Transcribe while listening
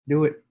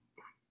Do it.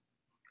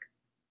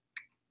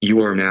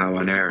 You are now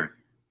on air.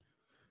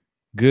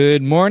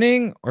 Good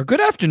morning or good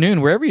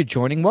afternoon, wherever you're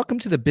joining. Welcome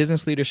to the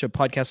Business Leadership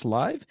Podcast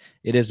Live.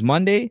 It is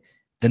Monday,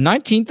 the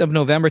 19th of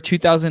November,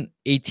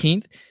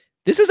 2018.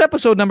 This is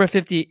episode number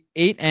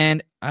 58,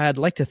 and I'd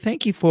like to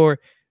thank you for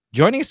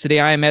joining us today.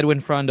 I am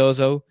Edwin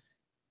Frondozo.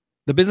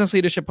 The Business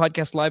Leadership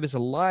Podcast Live is a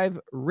live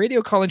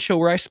radio call-in show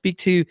where I speak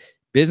to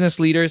business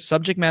leaders,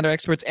 subject matter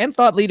experts, and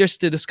thought leaders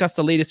to discuss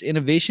the latest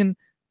innovation,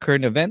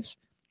 current events,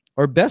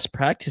 or best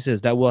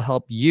practices that will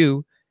help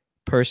you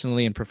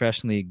personally and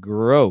professionally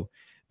grow.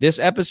 This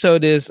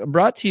episode is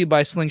brought to you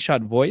by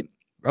Slingshot VoIP,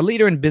 a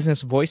leader in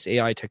business voice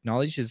AI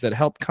technologies that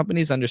help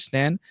companies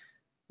understand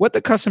what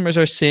the customers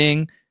are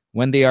saying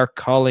when they are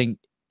calling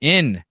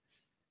in.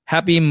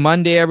 Happy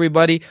Monday,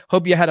 everybody.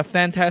 Hope you had a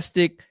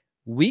fantastic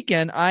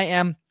weekend. I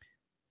am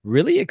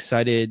really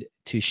excited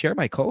to share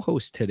my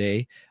co-host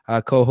today.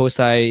 Co-host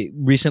I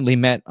recently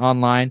met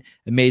online,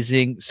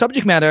 amazing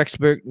subject matter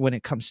expert when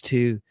it comes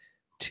to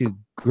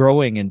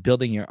growing and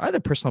building your either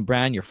personal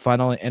brand, your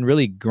funnel, and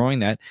really growing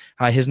that.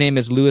 His name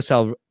is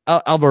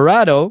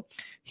Alvarado.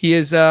 He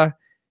is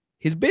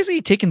he's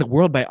basically taking the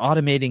world by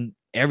automating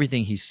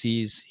everything he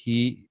sees.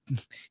 He's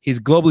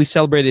globally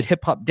celebrated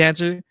hip hop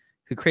dancer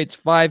who creates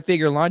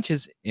 5-figure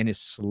launches in his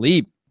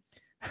sleep.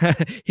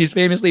 He's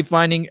famously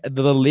finding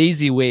the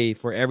lazy way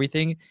for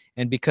everything,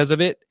 and because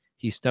of it,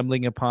 he's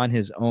stumbling upon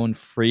his own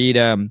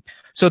freedom.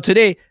 So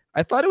today,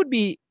 I thought it would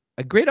be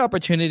a great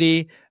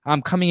opportunity.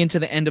 Coming into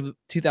the end of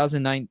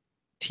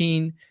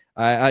 2019.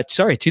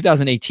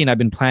 2018. I've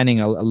been planning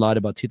a lot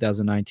about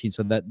 2019,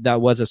 so that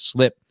was a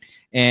slip.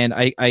 And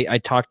I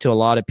talked to a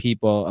lot of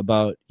people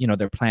about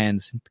their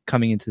plans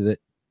coming into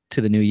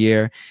the new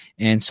year,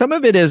 and some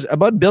of it is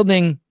about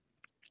building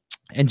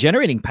and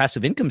generating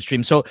passive income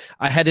streams. So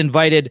I had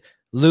invited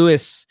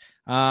Lewis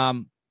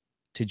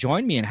to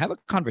join me and have a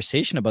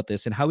conversation about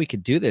this and how we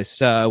could do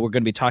this. We're going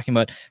to be talking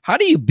about how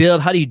do you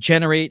build, how do you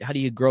generate, how do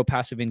you grow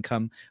passive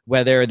income,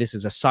 whether this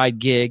is a side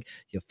gig,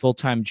 your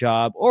full-time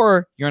job,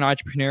 or you're an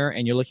entrepreneur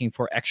and you're looking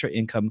for extra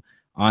income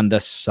on the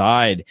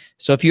side.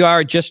 So if you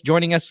are just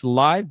joining us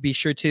live, be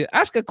sure to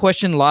ask a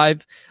question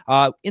live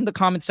in the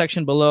comment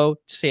section below.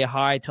 Say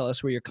hi, tell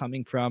us where you're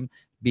coming from.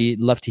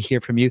 Love to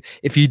hear from you.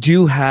 If you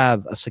do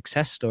have a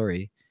success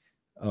story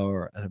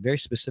or a very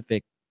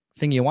specific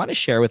thing you want to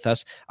share with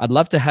us, I'd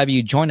love to have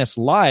you join us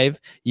live.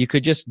 You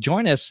could just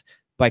join us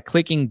by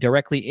clicking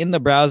directly in the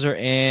browser,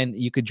 and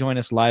you could join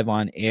us live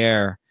on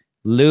air.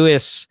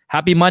 Lewis,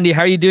 happy Monday.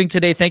 How are you doing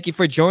today? Thank you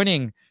for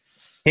joining.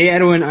 Hey,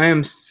 Edwin, I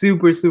am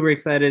super, super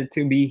excited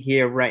to be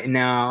here right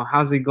now.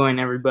 How's it going,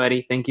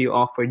 everybody? Thank you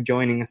all for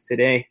joining us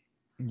today.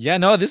 Yeah,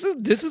 no, this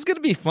is going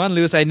to be fun,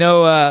 Lewis. I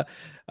know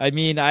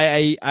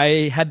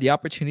I had the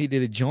opportunity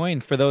to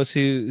join. For those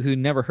who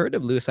never heard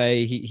of Lewis,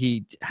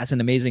 he has an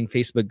amazing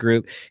Facebook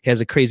group. He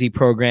has a crazy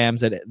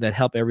programs that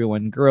help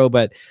everyone grow.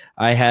 But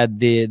I had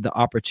the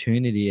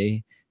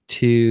opportunity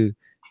to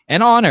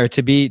an honor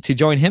to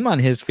join him on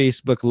his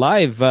Facebook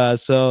Live.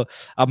 So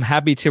I'm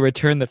happy to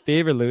return the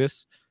favor,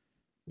 Lewis.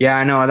 Yeah,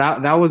 I know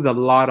that was a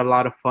lot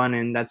of fun,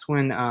 and that's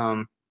when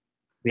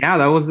yeah,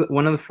 that was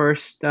one of the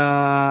first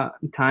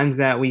times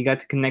that we got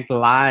to connect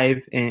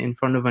live in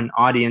front of an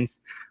audience.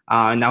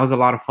 And that was a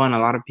lot of fun. A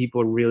lot of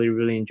people really,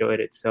 really enjoyed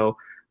it. So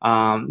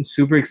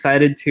super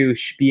excited to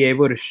be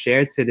able to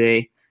share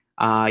today,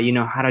 how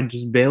to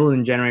just build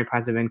and generate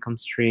passive income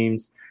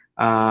streams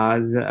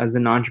as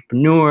an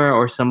entrepreneur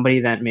or somebody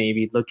that may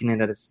be looking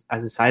at it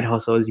as a side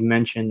hustle, as you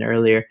mentioned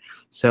earlier.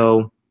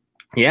 So,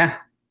 yeah.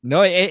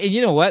 No, and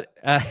you know what,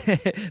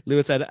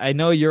 Lewis, I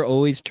know you're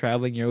always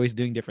traveling, you're always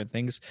doing different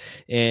things,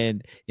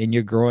 and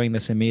you're growing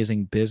this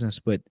amazing business.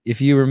 But if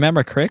you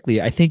remember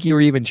correctly, I think you were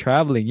even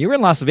traveling. You were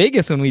in Las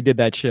Vegas when we did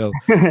that show.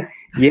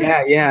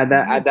 Yeah.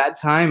 That at that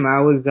time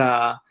I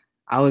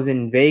was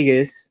in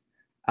Vegas.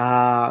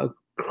 So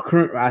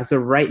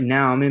right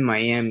now I'm in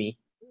Miami,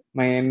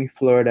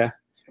 Florida.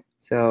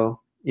 So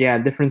yeah,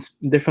 different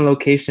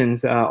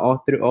locations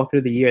all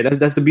through the year.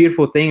 That's the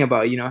beautiful thing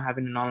about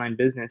having an online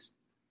business.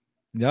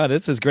 No,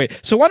 this is great.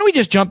 So why don't we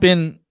just jump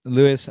in,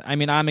 Lewis? I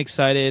mean, I'm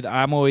excited.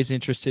 I'm always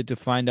interested to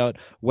find out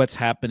what's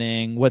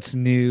happening, what's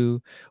new,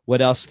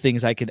 what else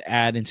things I could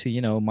add into,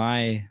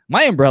 my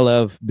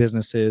umbrella of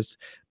businesses.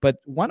 But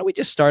why don't we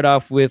just start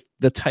off with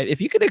the type,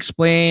 if you could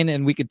explain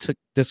and we could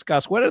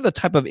discuss what are the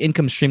type of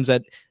income streams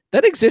that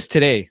exist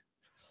today?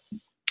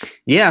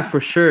 Yeah, for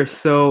sure.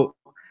 So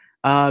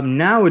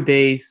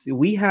nowadays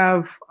we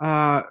have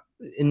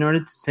in order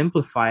to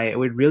simplify it,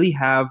 we really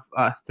have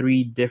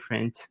three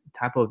different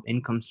type of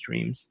income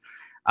streams,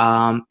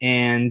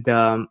 and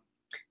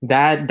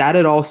that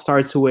it all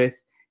starts with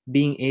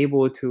being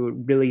able to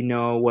really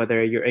know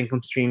whether your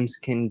income streams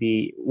can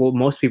be. Well,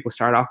 most people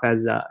start off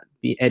as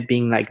it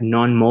being like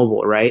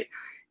non-mobile, right?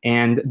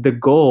 And the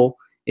goal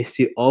is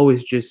to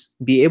always just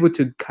be able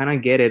to kind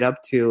of get it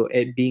up to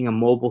it being a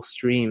mobile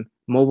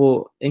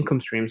income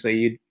stream, so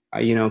you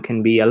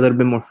can be a little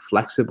bit more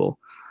flexible.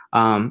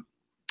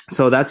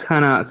 So that's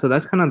kind of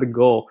the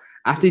goal.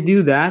 After you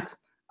do that,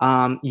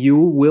 you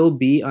will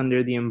be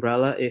under the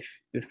umbrella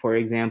if, for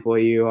example,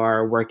 you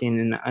are working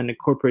in a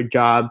corporate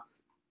job.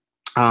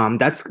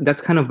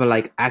 That's kind of a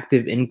like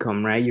active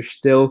income, right? You're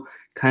still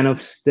kind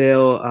of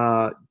still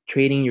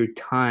trading your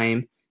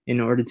time in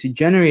order to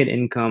generate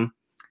income.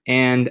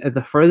 And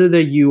the further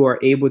that you are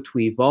able to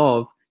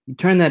evolve, you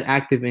turn that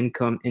active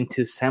income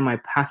into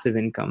semi-passive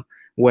income,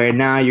 where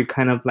now you're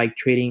kind of like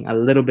trading a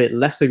little bit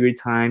less of your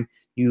time.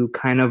 You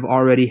kind of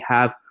already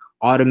have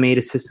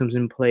automated systems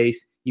in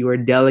place. You are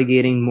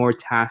delegating more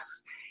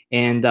tasks.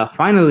 And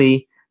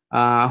finally,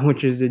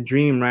 which is the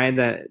dream, right?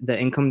 That the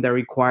income that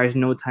requires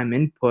no time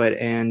input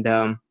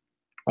and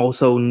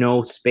also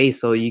no space,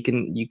 so you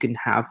can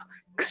have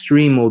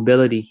extreme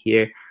mobility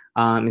here.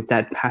 Is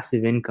that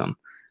passive income,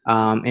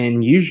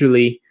 and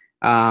usually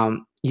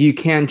you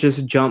can't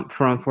just jump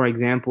from, for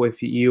example,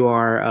 if you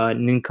are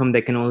an income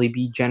that can only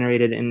be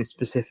generated in a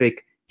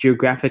specific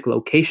geographic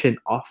location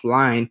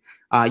offline,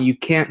 you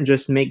can't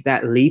just make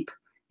that leap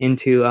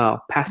into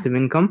passive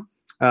income.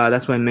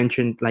 That's why I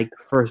mentioned like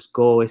the first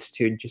goal is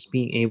to just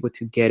being able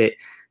to get it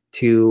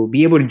to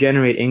be able to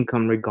generate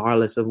income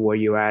regardless of where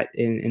you're at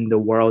in the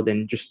world,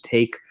 and just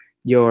take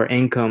your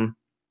income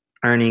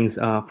earnings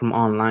from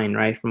online,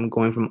 right? From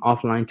going from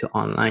offline to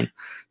online.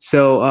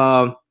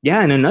 So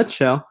yeah, in a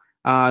nutshell,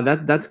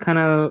 that's kind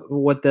of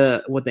what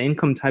the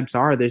income types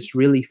are. There's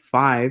really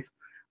five,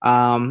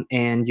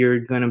 and you're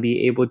gonna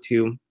be able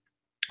to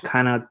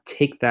kind of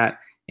take that,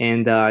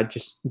 and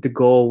just the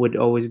goal would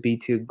always be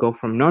to go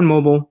from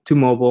non-mobile to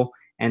mobile,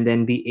 and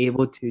then be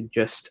able to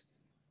just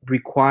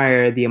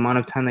require the amount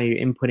of time that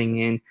you're inputting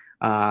in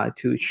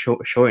to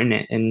shorten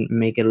it and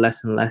make it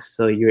less and less,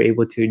 so you're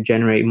able to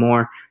generate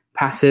more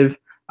passive.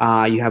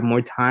 You have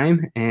more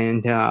time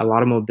and a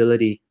lot of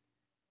mobility.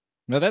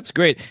 No, that's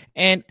great.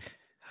 And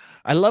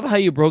I love how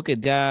you broke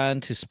it down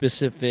to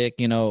specific,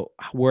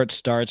 where it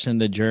starts in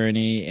the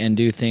journey and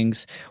do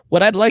things.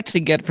 What I'd like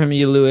to get from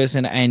you, Lewis,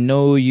 and I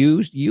know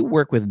you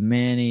work with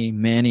many,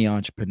 many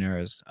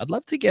entrepreneurs. I'd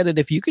love to get it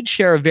if you could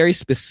share a very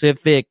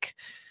specific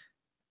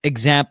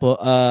example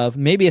of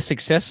maybe a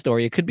success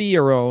story. It could be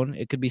your own,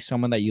 it could be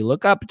someone that you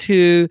look up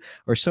to,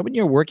 or someone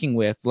you're working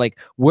with. Like,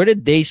 where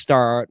did they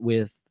start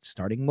with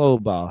starting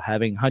mobile,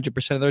 having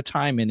 100% of their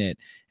time in it,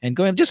 and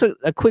going just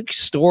a quick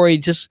story,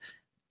 just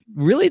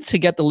really to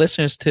get the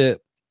listeners to,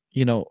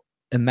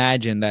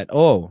 imagine that,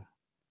 oh,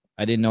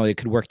 I didn't know it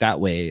could work that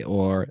way,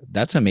 or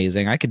that's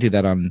amazing, I could do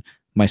that on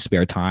my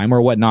spare time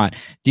or whatnot.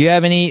 Do you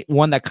have any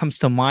one that comes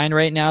to mind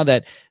right now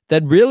that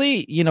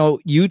really,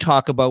 you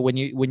talk about when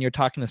you're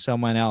talking to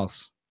someone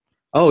else?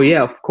 Oh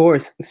yeah, of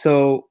course.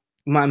 So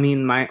I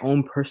mean, my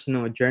own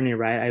personal journey,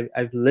 right?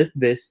 I've lived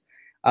this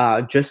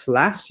just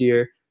last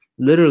year,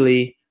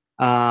 literally.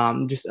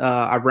 Just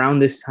around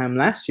this time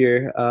last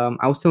year,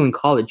 I was still in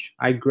college.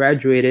 I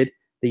graduated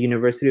the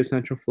University of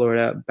Central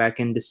Florida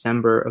back in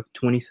December of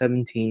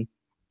 2017.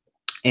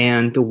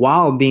 And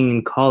while being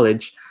in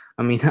college,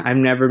 I mean, I've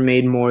never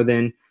made more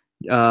than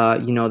than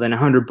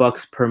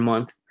 $100 per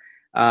month.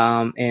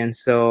 And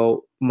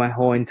so my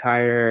whole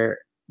entire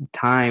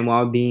time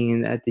while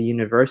being at the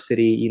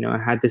university, I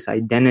had this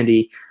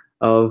identity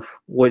of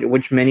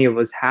which many of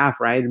us have,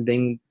 right?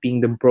 Being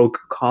the broke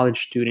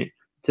college student,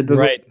 typical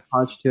Right.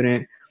 college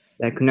student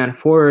that could not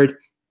afford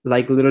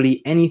like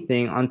literally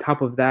anything. On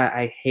top of that,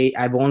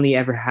 I've only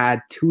ever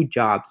had two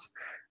jobs.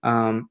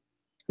 Um,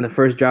 the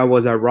first job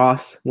was at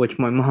Ross, which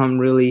my mom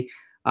really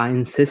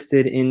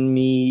insisted in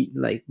me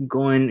like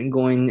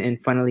going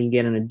and finally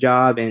getting a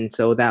job, and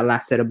so that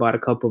lasted about a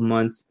couple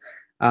months.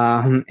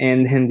 And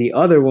then the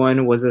other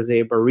one was as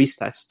a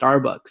barista at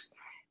Starbucks,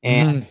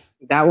 and Mhm.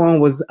 that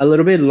one was a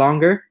little bit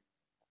longer,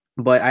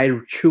 but I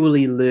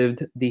truly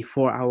lived the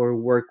 4 hour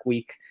work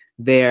week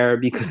there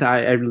because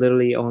I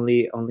literally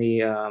only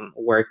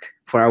worked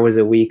 4 hours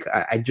a week.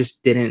 I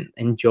just didn't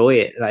enjoy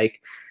it.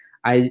 Like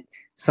I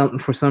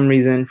for some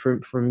reason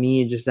for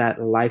me just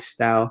that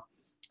lifestyle.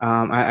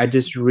 I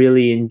just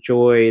really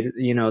enjoyed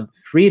the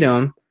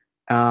freedom.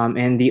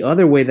 And the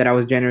other way that I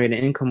was generating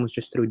income was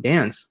just through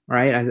dance,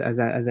 right? As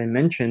I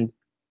mentioned,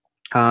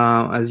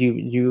 as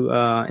you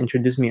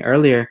introduced me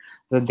earlier,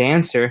 the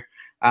dancer,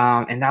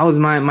 and that was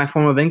my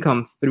form of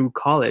income through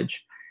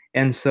college.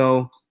 And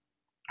so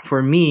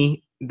for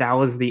me, that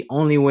was the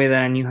only way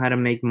that I knew how to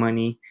make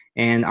money.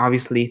 And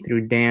obviously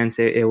through dance,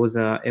 it was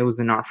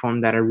an art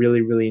form that I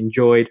really really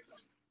enjoyed,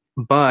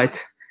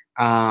 but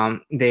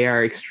they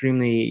are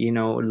extremely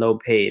low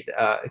paid,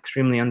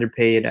 extremely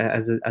underpaid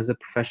as a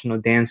professional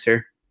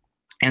dancer.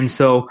 And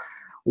so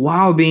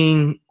while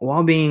being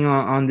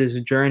on this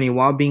journey,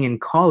 while being in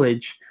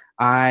college,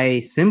 I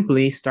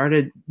simply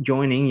started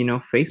joining,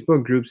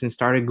 Facebook groups and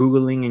started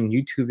Googling and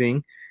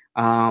YouTubing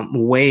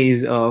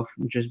ways of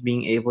just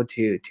being able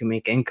to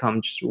make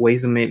income, just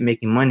ways of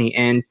making money.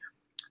 And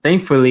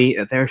thankfully,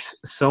 there's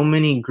so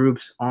many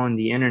groups on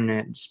the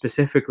internet,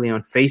 specifically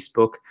on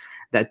Facebook,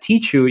 that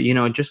teach you,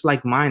 just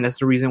like mine. That's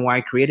the reason why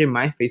I created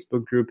my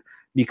Facebook group,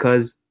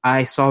 because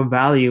I saw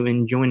value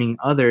in joining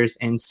others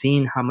and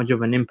seeing how much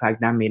of an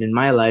impact that made in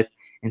my life.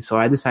 And so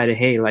I decided,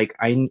 hey, like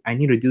I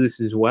need to do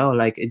this as well.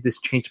 Like this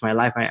changed my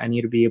life. I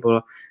need to be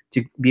able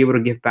to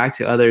give back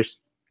to others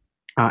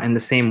in the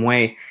same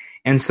way.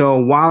 And so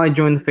while I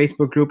joined the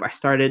Facebook group, I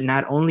started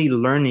not only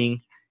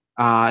learning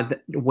the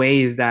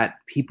ways that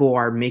people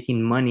are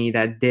making money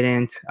that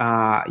didn't,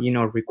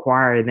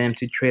 require them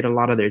to trade a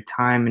lot of their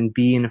time and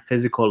be in a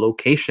physical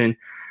location,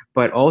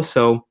 but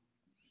also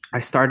I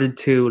started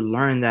to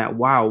learn that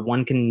wow,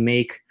 one can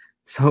make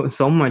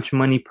so much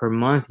money per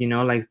month.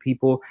 Like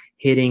people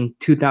hitting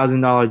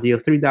 $2,000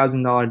 deals,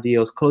 $3,000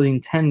 deals,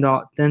 closing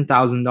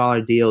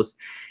 $10,000 deals.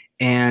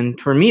 And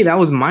for me, that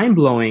was mind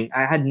blowing.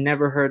 I had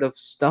never heard of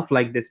stuff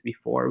like this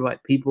before,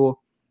 but people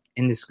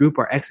in this group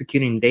are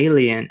executing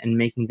daily and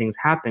making things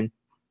happen.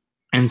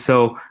 And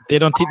so, They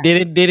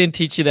didn't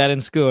teach you that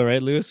in school,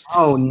 right, Lewis?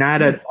 oh,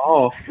 not at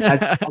all.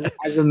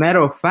 As a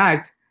matter of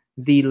fact,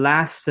 the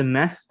last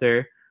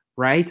semester,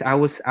 right? I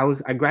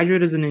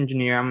graduated as an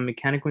engineer. I'm a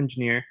mechanical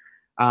engineer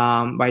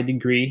by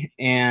degree,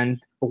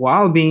 and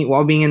while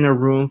being in a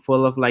room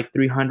full of like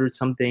 300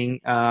 something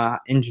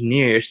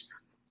engineers,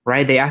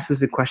 right? They asked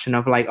us a question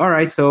of like, all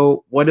right,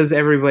 so what does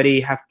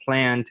everybody have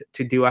planned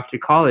to do after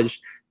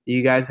college? Do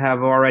you guys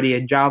have already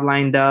a job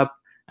lined up,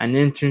 an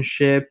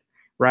internship,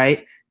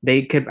 right?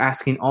 They kept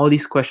asking all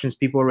these questions.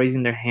 People were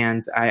raising their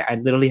hands. I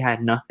literally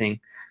had nothing,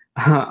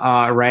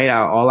 right?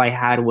 All I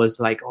had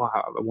was like, oh,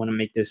 I want to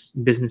make this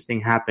business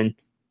thing happen.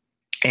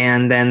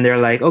 And then they're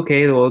like,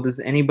 okay, well, does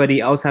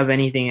anybody else have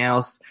anything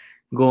else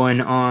going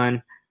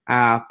on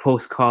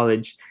post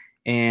college?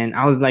 And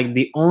I was like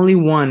the only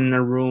one in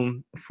a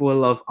room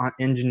full of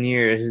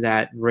engineers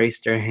that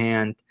raised their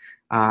hand,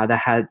 that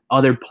had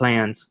other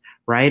plans,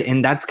 right?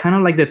 And that's kind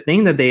of like the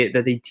thing that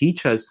they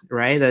teach us,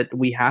 right? That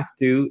we have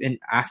to, and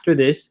after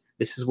this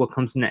is what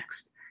comes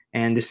next,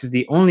 and this is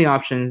the only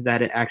options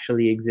that it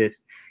actually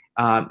exists.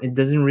 It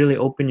doesn't really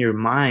open your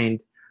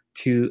mind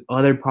to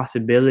other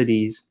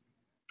possibilities,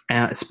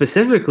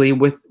 specifically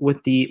with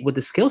the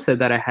skill set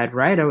that I had.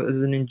 Right, I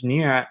was an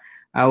engineer.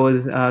 I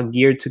was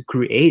geared to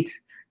create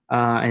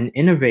and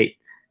innovate,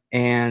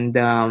 and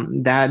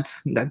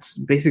that's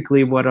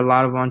basically what a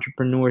lot of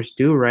entrepreneurs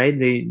do. Right,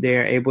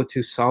 they're able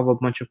to solve a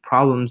bunch of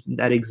problems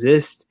that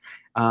exist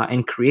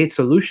and create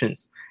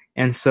solutions.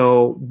 And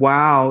so,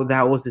 wow,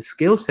 that was a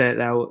skill set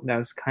that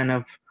was kind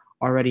of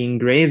already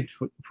engraved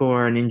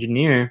for an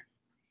engineer.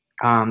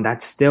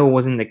 That still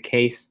wasn't the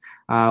case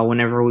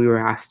whenever we were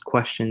asked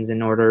questions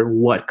in order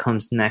what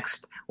comes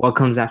next, what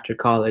comes after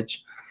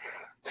college.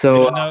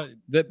 So Yeah,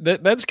 no,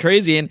 that's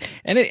crazy, and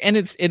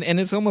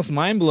it's almost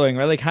mind blowing,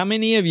 right? Like, how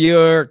many of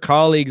your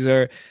colleagues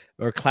or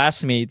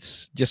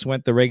classmates just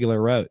went the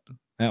regular route?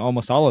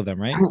 Almost all of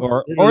them, right?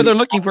 Or literally, they're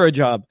looking for a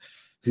job.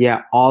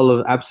 yeah,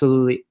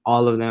 absolutely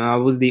all of them. I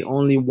was the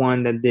only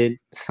one that did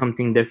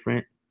something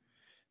different.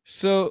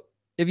 So,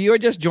 if you are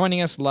just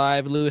joining us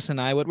live, Lewis and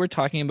I, what we're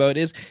talking about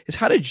is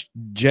how to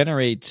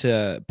generate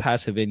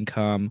passive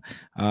income.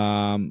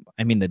 I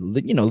mean,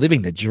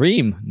 living the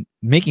dream,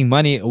 making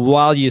money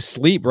while you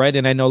sleep, right?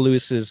 And I know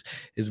Lewis is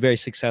very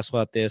successful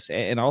at this,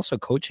 and also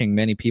coaching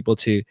many people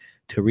to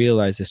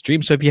realize this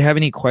dream. So, if you have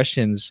any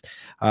questions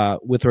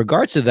with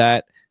regards to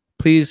that,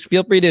 please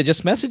feel free to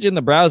just message in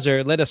the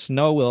browser. Let us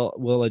know.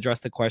 We'll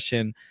address the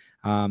question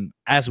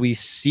as we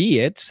see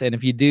it. And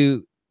if you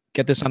do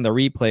get this on the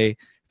replay,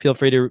 feel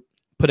free to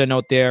put a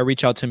note there,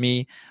 reach out to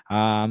me,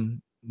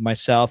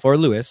 myself, or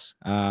Lewis.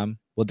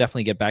 We'll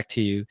definitely get back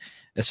to you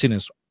as soon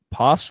as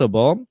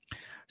possible.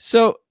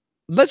 So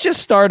let's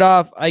just start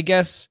off, I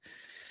guess.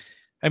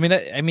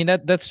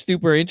 That's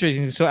super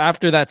interesting. So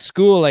after that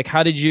school, like,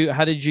 how did you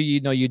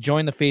you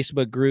join the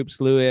Facebook groups,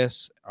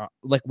 Lewis?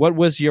 Like, what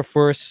was your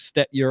first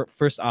step, your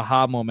first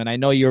aha moment? I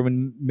know you were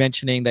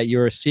mentioning that you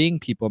were seeing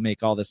people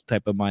make all this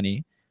type of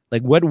money.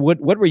 Like, what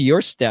were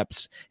your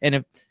steps, and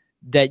if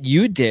that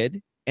you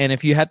did, and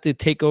if you had to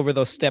take over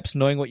those steps,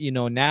 knowing what you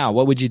know now,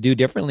 what would you do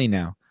differently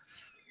now?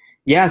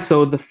 Yeah,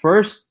 so the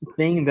first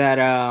thing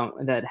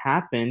that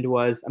happened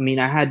was, I mean,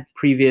 I had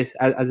previous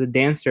as a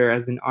dancer,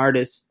 as an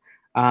artist,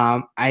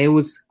 I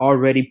was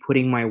already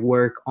putting my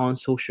work on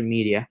social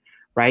media,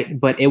 right?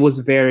 But it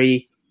was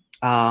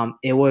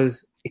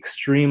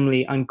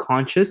extremely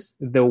unconscious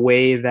the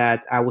way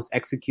that I was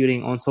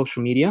executing on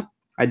social media.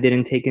 I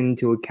didn't take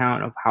into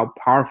account of how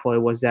powerful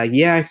it was. That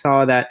yeah, I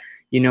saw that,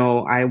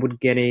 I would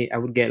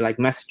get like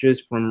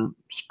messages from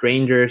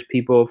strangers,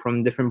 people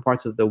from different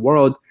parts of the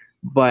world,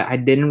 but I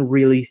didn't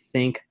really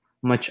think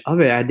much of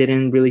it. I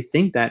didn't really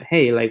think that,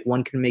 hey, like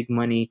one can make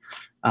money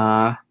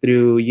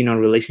through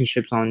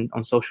relationships on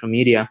social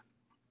media.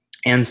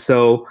 And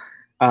so,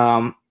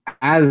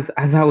 as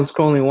I was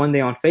scrolling one day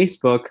on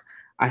Facebook,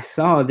 I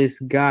saw this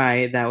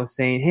guy that was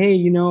saying, hey,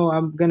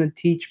 I'm gonna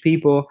teach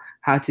people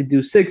how to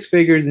do six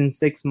figures in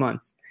 6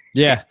 months.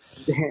 Yeah.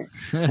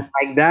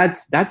 Like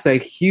that's a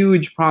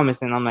huge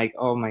promise, and I'm like,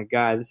 oh my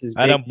god, this is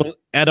big.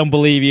 I don't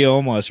believe you,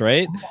 almost,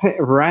 right?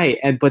 Right.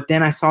 But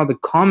then I saw the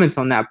comments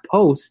on that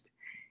post,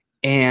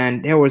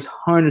 and there was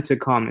hundreds of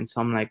comments.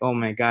 So I'm like, oh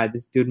my god,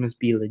 this dude must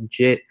be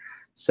legit.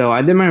 So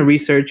I did my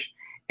research,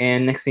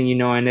 and next thing you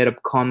know, I ended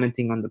up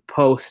commenting on the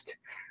post.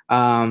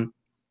 Um,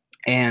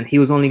 and he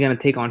was only going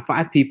to take on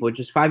 5 people,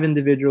 just 5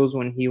 individuals,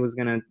 when he was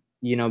going to,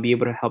 be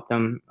able to help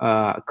them,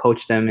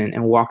 coach them,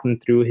 and walk them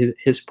through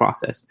his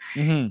process.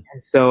 Mm-hmm.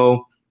 And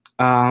so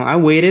I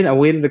waited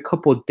a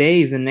couple of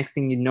days, and next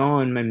thing you know,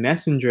 in my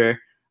messenger,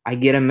 I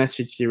get a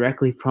message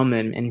directly from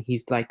him, and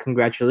he's like,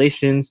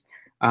 "Congratulations,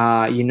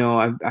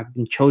 I've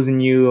been chosen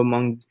you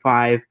among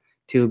 5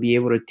 to be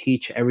able to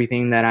teach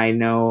everything that I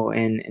know,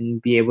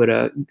 and be able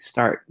to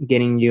start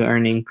getting you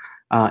earning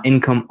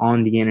income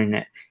on the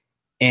internet."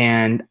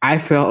 And I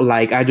felt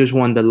like I just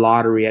won the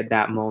lottery at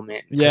that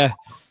moment, because Yeah.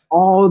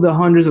 all the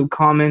hundreds of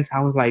comments,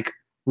 I was like,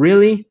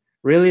 really,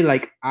 really,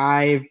 like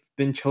I've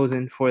been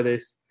chosen for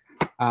this.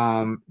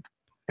 Um,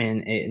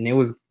 and it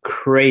was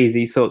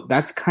crazy. So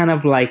that's kind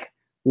of like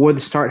where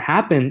the start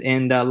happened.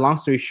 And long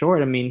story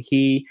short, I mean,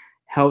 he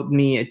helped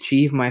me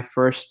achieve my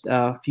first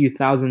few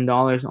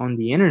 $1,000s on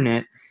the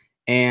internet,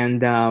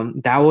 and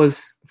that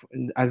was,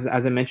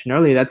 as I mentioned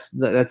earlier,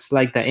 that's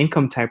like the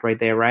income type right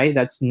there, right?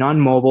 That's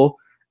non-mobile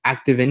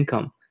active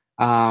income.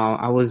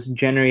 I was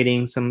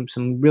generating some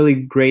really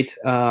great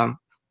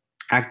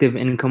active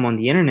income on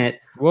the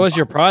internet. What was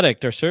your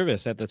product or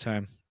service at the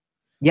time?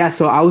 Yeah,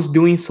 so I was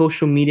doing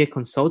social media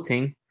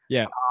consulting,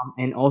 Yeah.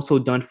 and also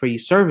done for you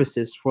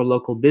services for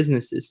local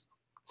businesses.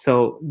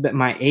 So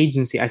my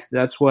agency, that's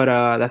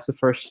the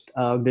first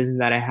business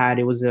that I had.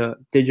 It was a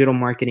digital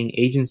marketing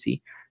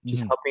agency,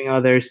 just Mm-hmm. helping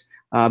others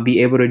be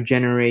able to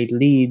generate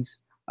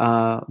leads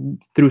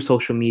through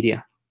social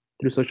media,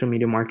 through social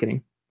media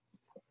marketing.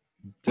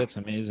 That's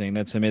amazing.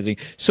 That's amazing.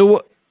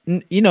 So,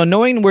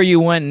 knowing where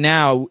you went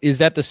now, is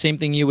that the same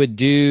thing you would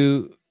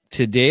do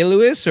today,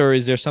 Lewis, or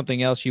is there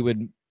something else you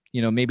would,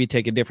 maybe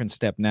take a different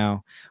step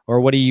now, or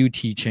what are you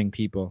teaching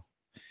people?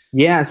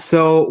 Yeah,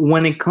 so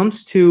when it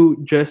comes to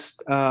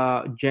just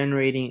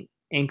generating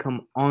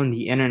income on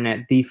the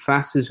internet, the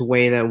fastest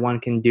way that one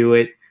can do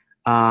it,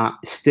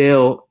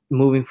 still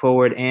moving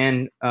forward,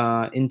 and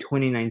in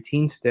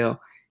 2019 still,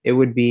 it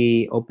would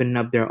be opening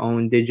up their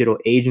own digital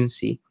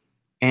agency.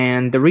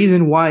 And the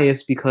reason why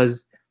is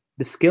because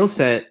the skill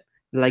set,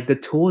 like the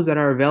tools that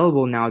are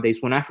available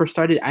nowadays, when I first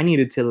started, I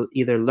needed to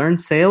either learn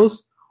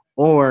sales,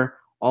 or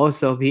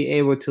also be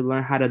able to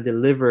learn how to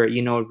deliver,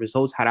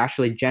 results, how to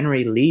actually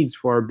generate leads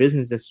for a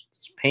business that's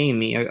paying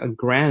me a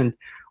grand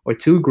or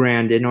 2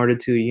 grand in order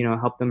to,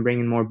 help them bring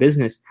in more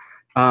business.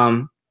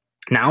 um,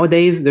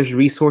 Nowadays there's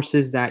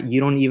resources that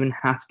you don't even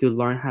have to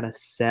learn how to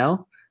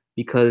sell,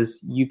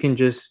 because you can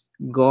just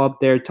go up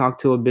there, talk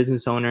to a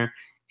business owner,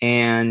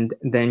 and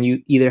then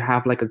you either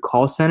have like a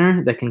call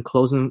center that can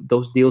close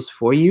those deals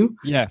for you.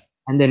 Yeah.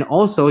 And then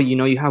also,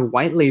 you have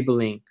white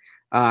labeling.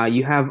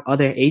 You have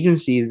other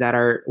agencies that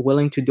are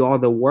willing to do all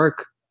the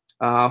work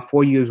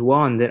for you as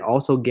well, and that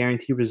also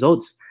guarantee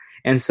results.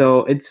 And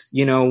so it's,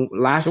 So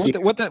last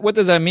year. what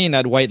does that mean,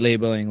 that white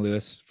labeling,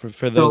 Lewis,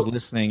 for those So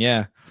listening?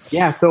 Yeah.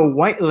 yeah, so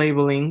white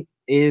labeling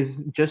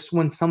is just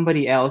when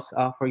somebody else,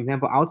 for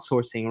example,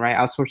 outsourcing, right?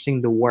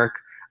 Outsourcing the work.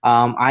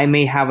 I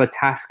may have a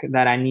task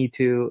that I need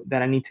to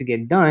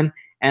get done,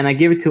 and I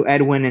give it to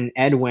Edwin, and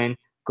Edwin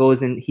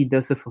goes and he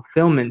does the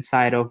fulfillment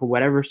side of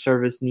whatever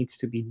service needs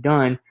to be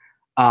done.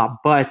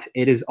 But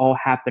it is all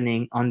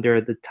happening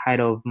under the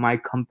title of my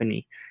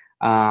company,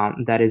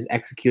 that is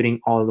executing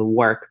all the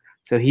work.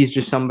 So he's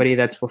just somebody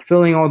that's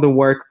fulfilling all the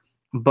work,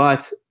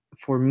 but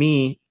for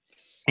me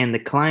and the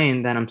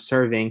client that I'm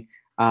serving,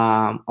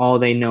 all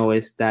they know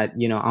is that,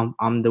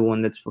 I'm the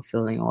one that's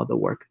fulfilling all the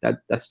work.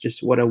 That's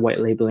just what a white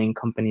labeling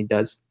company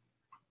does.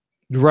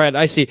 Right,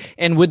 I see.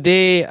 And would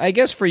they, I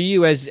guess for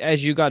you,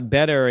 as you got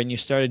better and you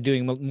started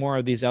doing more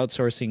of these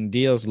outsourcing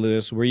deals,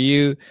 Lewis, were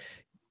you,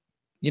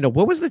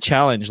 what was the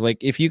challenge? Like,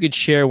 if you could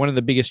share one of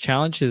the biggest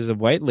challenges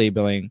of white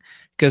labeling,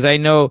 because I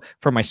know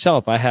for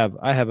myself, I have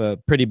a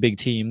pretty big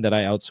team that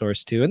I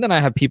outsource to, and then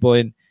I have people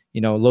in,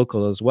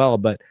 local as well.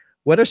 But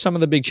what are some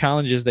of the big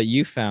challenges that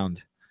you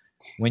found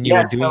when you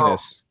Yeah. were doing So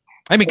this?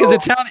 I mean,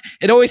 because so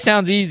it always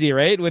sounds easy,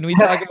 right? When we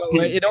talk about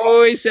it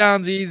always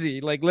sounds easy.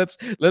 Like let's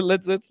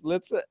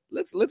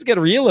get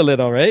real a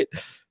little, right?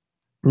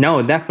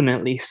 No,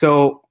 definitely.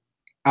 So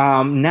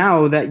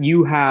now that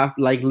you have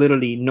like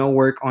literally no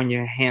work on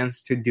your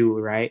hands to do,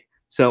 right?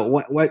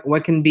 So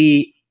what can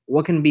be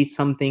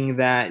something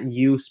that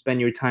you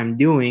spend your time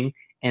doing,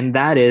 and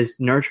that is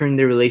nurturing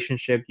the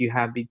relationship you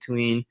have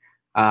between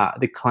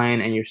the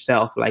client and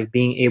yourself, like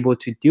being able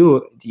to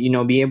do,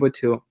 be able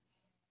to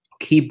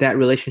keep that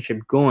relationship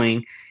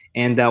going.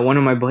 And one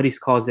of my buddies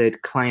calls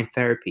it client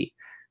therapy,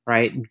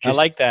 right? I Just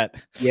like that.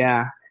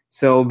 yeah.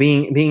 So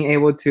being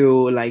able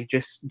to like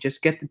just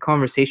get the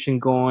conversation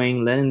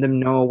going, letting them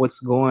know what's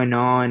going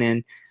on,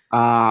 and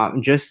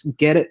just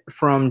get it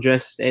from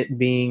just it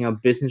being a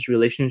business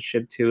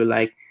relationship to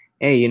like,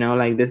 hey,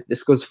 like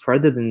this goes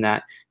further than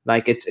that.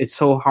 Like it's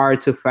so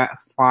hard to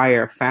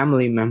fire a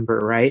family member,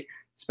 right?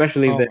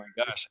 Especially Oh the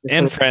my gosh.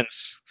 And especially,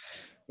 friends.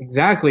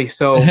 exactly.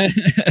 So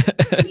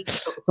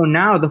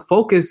now the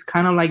focus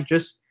kind of like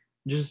just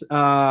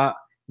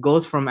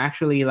goes from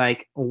actually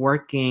like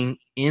working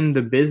in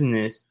the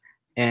business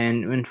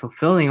and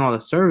fulfilling all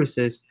the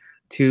services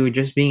to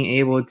just being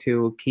able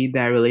to keep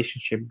that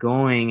relationship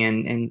going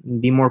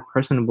and be more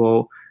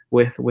personable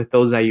with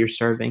those that you're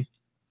serving.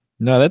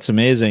 No, that's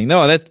amazing.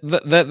 No,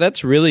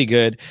 that's really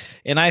good.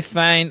 And I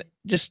find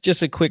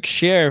just a quick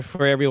share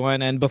for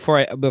everyone. And before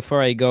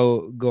I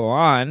go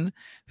on,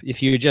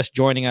 if you're just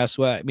joining us,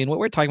 well, I mean, what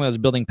we're talking about is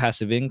building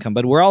passive income,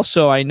 but we're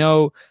also, I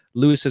know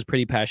Lewis is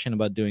pretty passionate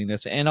about doing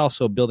this and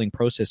also building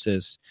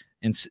processes.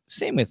 And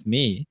same with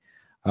me.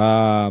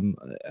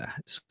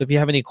 So if you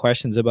have any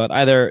questions about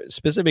either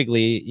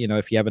specifically,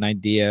 if you have an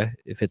idea,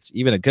 if it's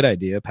even a good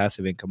idea,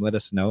 passive income, let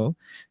us know.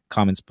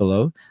 Comments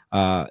below.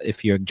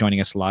 If you're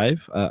joining us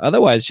live.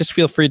 Otherwise, just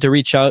feel free to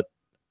reach out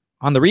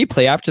on the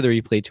replay, after the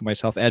replay, to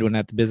myself, Edwin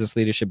at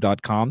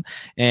thebusinessleadership.com.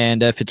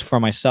 And if it's for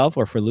myself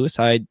or for Lewis,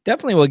 I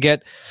definitely will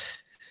get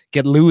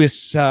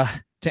Lewis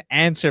to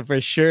answer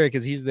for sure,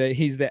 because he's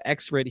the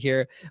expert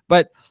here.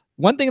 But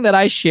one thing that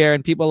I share,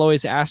 and people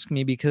always ask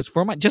me, because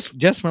for my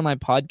just for my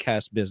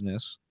podcast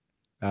business,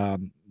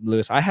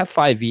 Lewis, I have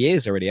 5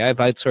 VAs already. I've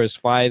outsourced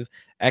 5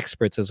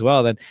 experts as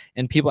well.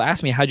 And people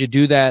ask me, how'd you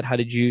do that? How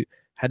did you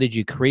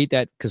create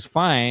that? Because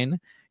fine,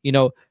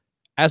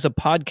 as a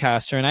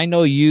podcaster, and I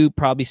know you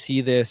probably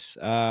see this,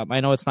 I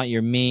know it's not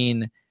your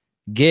main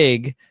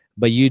gig,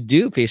 but you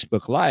do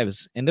Facebook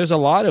Lives, and there's a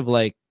lot of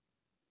like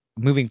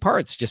moving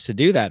parts just to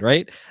do that,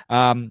 right?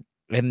 And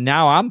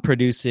now I'm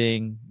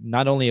producing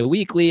not only a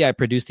weekly, I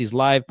produce these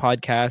live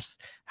podcasts.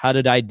 How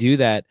did I do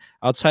that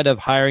outside of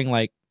hiring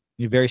like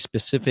very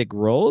specific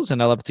roles?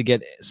 And I'd love to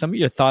get some of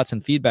your thoughts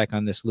and feedback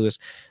on this, Lewis.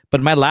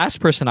 But my last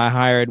person I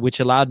hired, which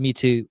allowed me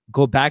to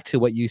go back to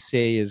what you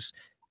say is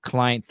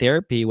client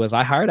therapy, was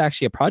I hired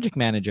actually a project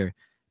manager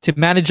to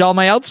manage all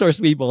my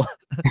outsourced people.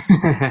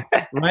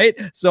 Right?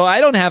 So I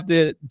don't have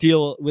to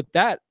deal with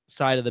that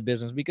side of the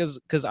business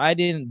because I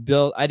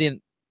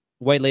didn't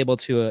white label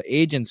to an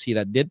agency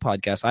that did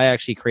podcasts. I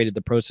actually created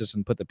the process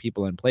and put the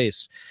people in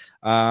place.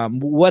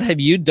 What have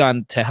you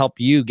done to help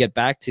you get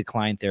back to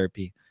client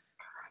therapy?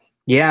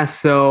 Yeah,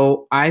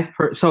 so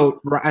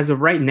so as of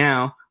right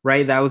now,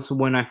 right, that was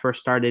when I first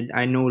started.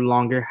 I no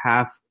longer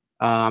have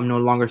I'm no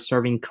longer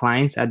serving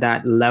clients at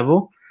that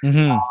level.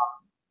 Mm-hmm.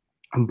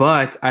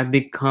 But I've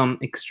become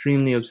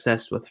extremely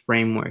obsessed with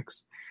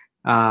frameworks,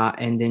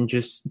 and then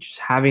just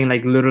having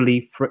like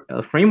literally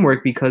a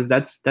framework, because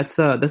that's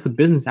a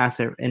business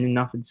asset in and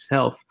of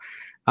itself,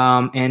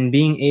 and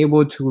being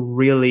able to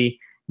really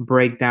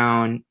break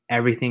down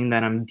everything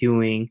that I'm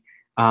doing.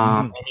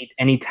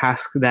 Any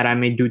task that I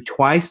may do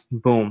twice,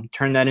 boom,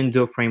 turn that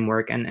into a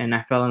framework. And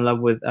I fell in love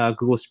with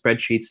Google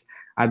spreadsheets.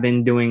 I've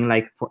been doing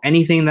like for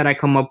anything that I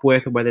come up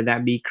with, whether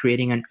that be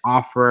creating an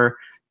offer,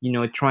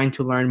 trying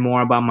to learn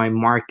more about my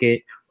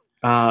market,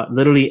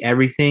 literally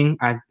everything.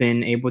 I've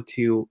been able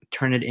to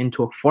turn it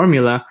into a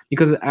formula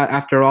because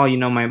after all,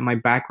 my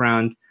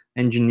background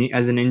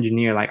as an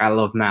engineer, like I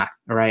love math,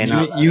 right?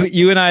 And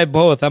You and I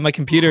both. I'm a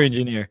computer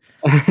engineer.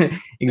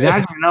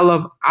 exactly. And I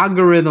love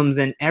algorithms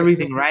and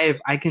everything, right? If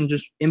I can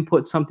just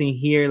input something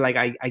here, like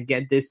I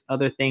get this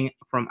other thing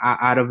from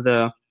out of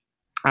the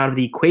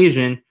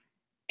equation.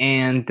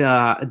 And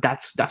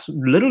that's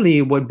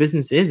literally what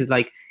business is. It's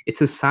like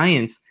it's a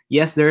science.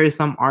 Yes, there is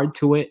some art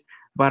to it,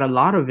 but a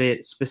lot of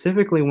it,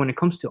 specifically when it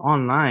comes to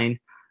online,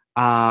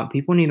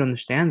 people need to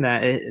understand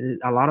that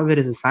a lot of it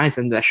is a science,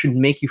 and that should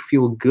make you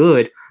feel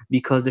good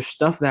because there's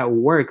stuff that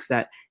works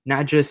that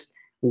not just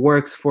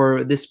works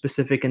for this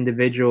specific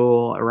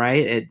individual,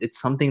 right? It's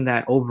something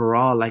that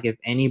overall, like if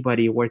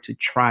anybody were to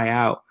try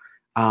out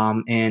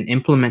and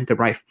implement the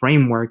right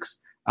frameworks,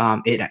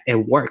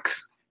 it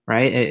works,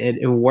 right?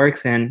 It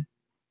works, and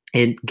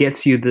it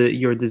gets you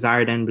your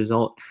desired end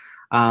result.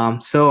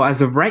 So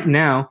as of right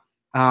now,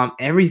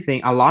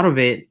 everything, a lot of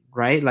it,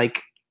 right?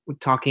 Like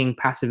talking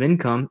passive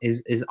income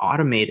is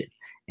automated,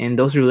 and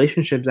those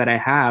relationships that I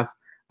have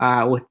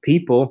with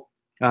people,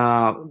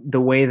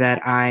 the way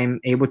that I'm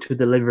able to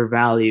deliver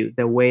value,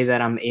 the way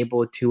that I'm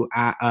able to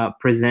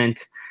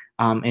present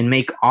and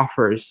make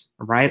offers,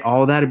 right?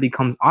 All that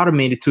becomes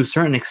automated to a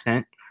certain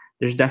extent.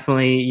 There's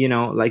definitely,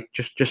 like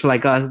just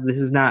like us, this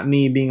is not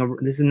me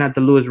this is not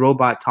the Lewis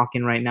robot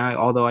talking right now,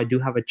 although I do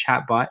have a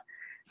chat bot,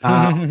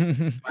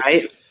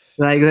 right?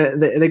 Like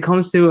it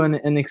comes to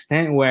an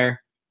extent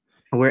where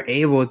we're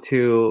able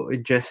to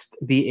just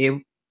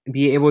be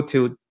able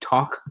to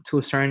talk to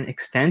a certain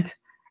extent,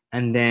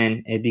 and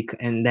then it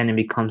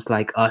becomes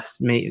like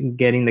us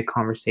getting the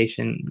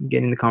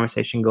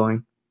conversation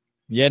going.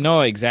 Yeah,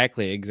 no,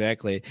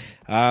 exactly.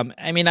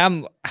 I mean,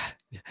 I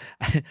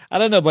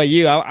don't know about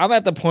you. I'm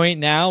at the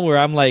point now where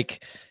I'm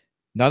like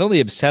not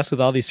only obsessed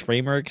with all these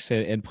frameworks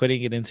and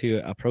putting it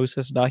into a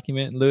process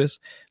document, Lewis.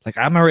 Like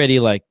I'm already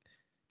like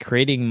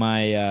creating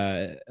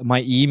my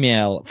my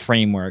email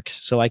framework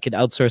so I could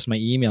outsource my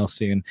email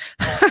soon.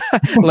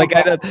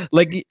 I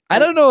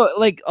don't know,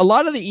 like a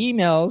lot of the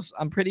emails,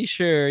 I'm pretty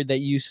sure that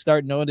you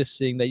start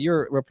noticing that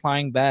you're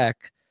replying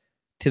back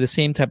to the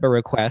same type of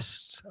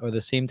requests or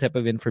the same type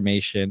of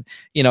information.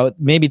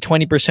 Maybe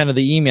 20% of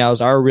the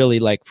emails are really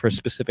like for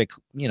specific,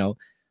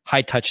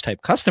 high touch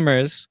type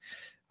customers.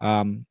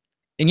 And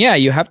yeah,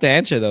 you have to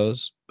answer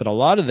those. but a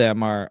lot of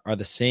them are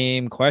the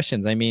same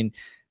questions. I mean,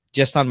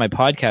 just on my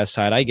podcast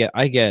side, I get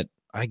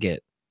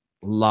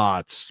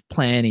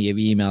plenty of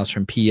emails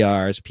from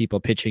PRs, people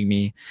pitching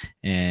me,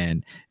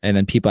 and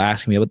then people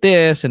asking me about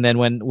this. And then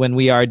when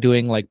we are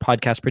doing like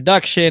podcast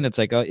production, it's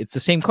like, oh, it's the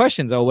same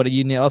questions. Oh, what do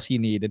you else you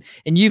need?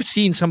 And you've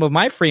seen some of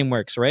my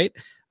frameworks, right?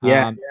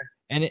 Yeah. Um,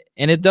 and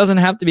it doesn't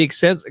have to be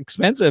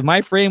expensive.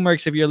 My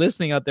frameworks, if you're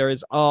listening out there,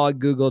 is all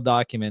Google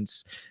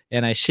Documents,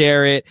 and I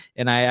share it,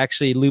 and I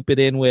actually loop it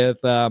in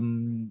with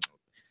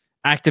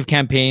Active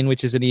Campaign,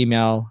 which is an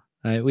email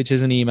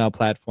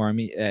platform,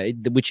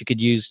 which you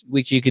could use,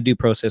 which you could do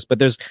process. But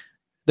there's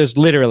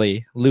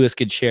literally, Lewis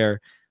could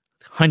share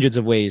hundreds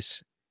of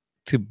ways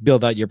to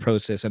build out your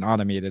process and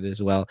automate it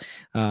as well.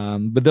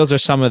 But those are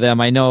some of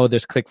them. I know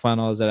there's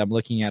ClickFunnels that I'm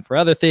looking at for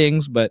other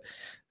things, but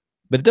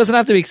it doesn't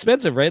have to be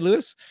expensive, right,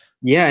 Lewis?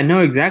 Yeah, no,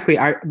 exactly.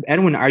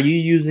 Edwin, are you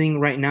using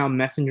right now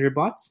messenger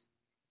bots?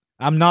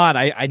 I'm not.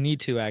 I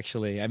need to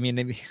actually. I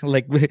mean,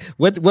 like,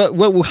 what?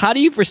 How do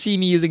you foresee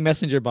me using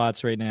messenger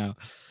bots right now?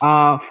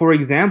 For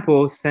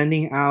example,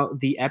 sending out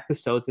the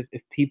episodes,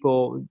 if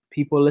people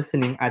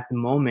listening at the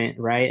moment,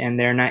 right, and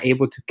they're not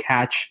able to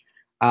catch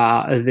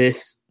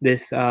this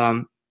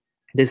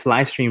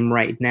live stream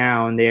right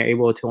now, and they're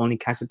able to only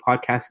catch the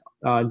podcast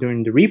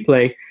during the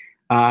replay,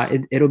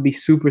 it'll be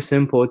super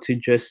simple to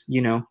just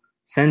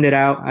send it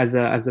out as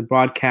a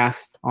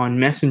broadcast on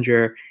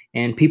Messenger,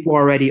 and people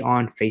are already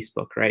on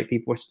Facebook, right?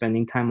 People are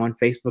spending time on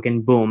Facebook,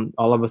 and boom,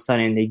 all of a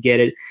sudden they get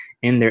it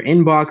in their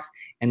inbox,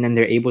 and then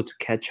they're able to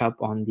catch up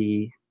on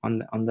the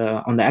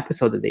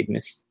episode that they've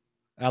missed.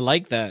 I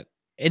like that.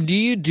 And do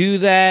you do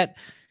that?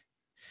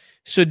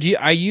 So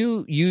are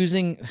you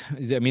using?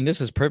 I mean, this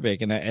is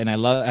perfect, and I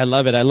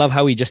love it. I love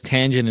how we just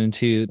tangent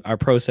into our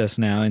process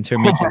now into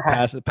making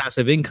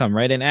passive income,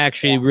 right? And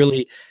actually,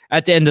 really,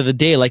 at the end of the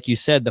day, like you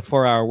said, the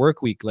 4-hour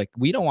work week, like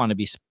we don't want to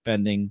be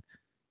spending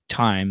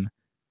time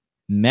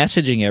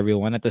messaging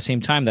everyone at the same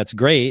time. That's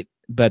great,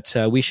 but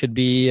we should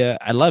be.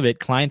 I love it,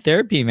 client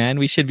therapy, man.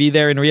 We should be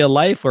there in real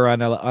life or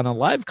on a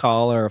live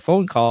call or a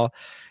phone call,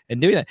 and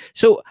doing that.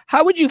 So,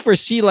 how would you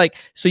foresee? Like,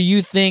 so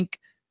you think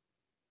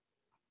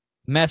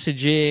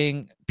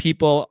messaging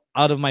people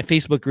out of my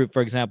Facebook group,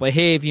 for example,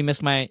 hey, if you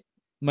missed my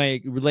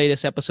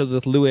latest episode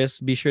with Lewis,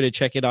 be sure to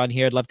check it on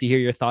here. I'd love to hear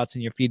your thoughts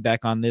and your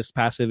feedback on this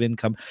passive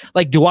income.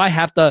 Like, do I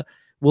have to?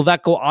 Will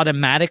that go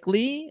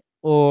automatically,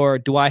 or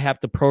do I have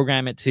to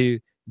program it to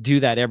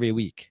do that every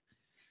week?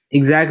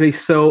 Exactly.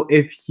 So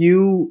if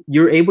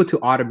you're able to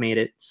automate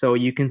it, so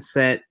you can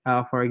set,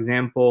 for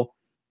example,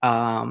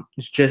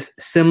 it's just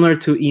similar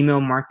to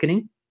email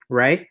marketing,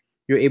 right?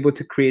 You're able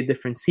to create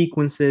different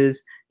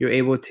sequences. You're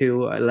able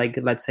to, like,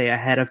 let's say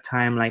ahead of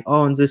time, like,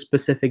 oh, on this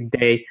specific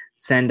day,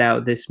 send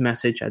out this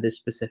message at this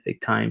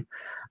specific time.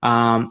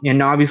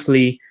 And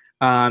obviously,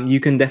 you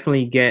can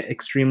definitely get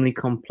extremely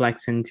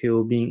complex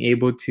into being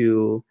able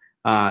to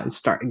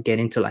start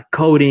getting to like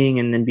coding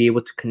and then be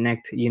able to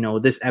connect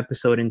this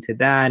episode into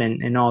that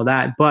and all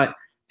that. But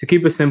to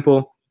keep it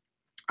simple,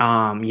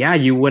 yeah,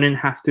 you wouldn't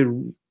have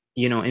to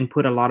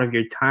input a lot of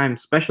your time,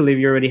 especially if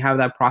you already have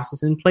that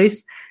process in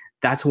place.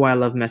 That's why I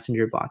love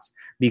messenger bots,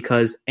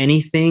 because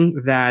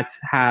anything that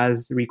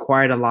has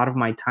required a lot of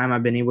my time,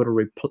 I've been able to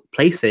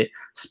replace it,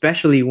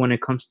 especially when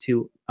it comes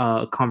to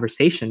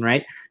conversation,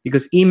 right?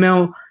 Because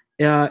email,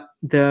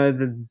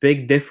 the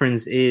big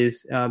difference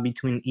is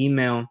between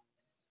email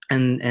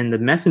and the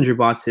messenger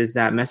bots is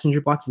that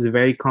messenger bots is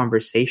very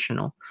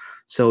conversational,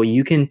 so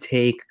you can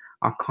take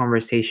a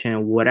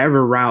conversation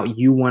whatever route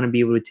you want to be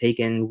able to take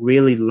and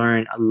really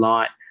learn a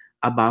lot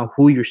about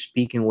who you're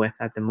speaking with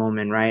at the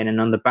moment, right? And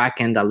on the back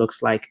end, that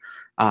looks like,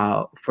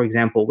 for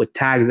example, with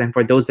tags. And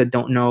for those that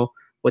don't know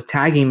what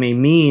tagging may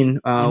mean,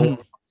 Mm-hmm.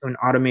 so an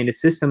automated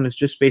system is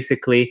just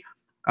basically,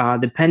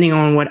 depending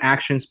on what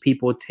actions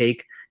people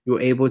take, you're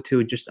able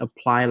to just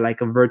apply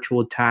like a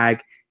virtual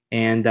tag,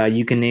 and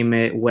you can name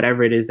it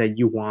whatever it is that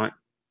you want.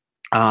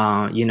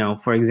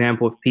 For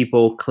example, if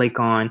people click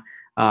on,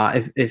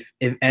 if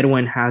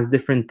Edwin has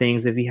different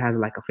things, if he has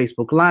like a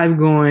Facebook Live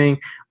going,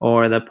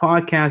 or the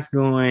podcast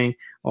going,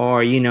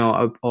 or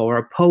or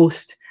a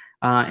post,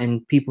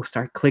 and people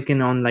start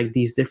clicking on like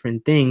these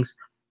different things,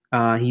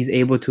 he's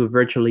able to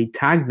virtually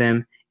tag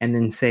them and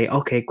then say,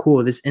 okay,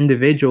 cool, this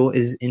individual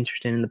is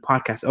interested in the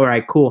podcast. All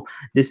right, cool,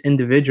 this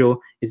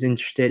individual is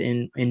interested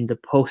in the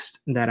post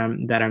that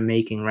I'm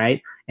making,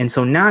 right? And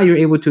so now you're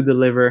able to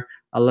deliver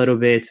a little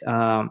bit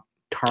target,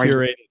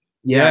 Curate.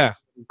 yeah, Yeah.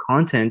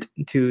 content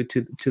to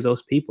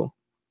those people.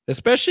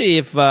 Especially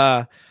if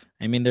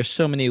I mean, there's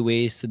so many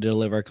ways to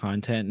deliver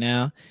content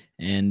now,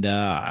 and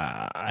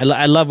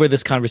I love where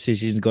this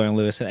conversation is going,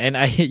 Lewis. And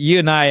you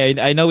and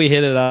I know we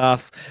hit it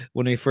off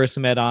when we first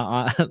met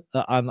on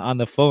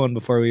the phone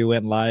before we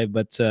went live.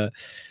 But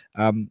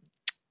um,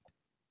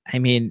 I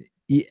mean,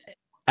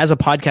 as a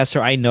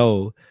podcaster, I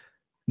know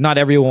not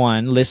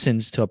everyone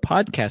listens to a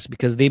podcast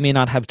because they may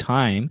not have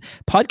time.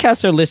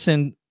 Podcasts are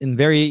listened in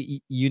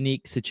very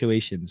unique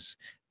situations: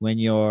 when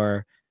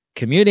you're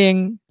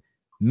commuting,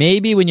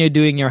 maybe when you're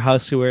doing your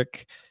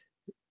housework,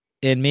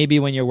 and maybe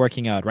when you're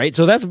working out, right?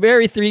 So that's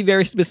three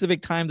very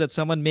specific times that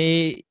someone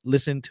may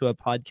listen to a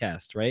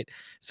podcast, right?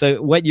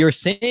 So what you're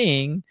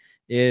saying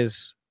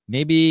is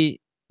maybe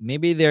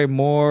they're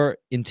more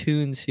in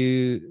tune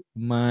to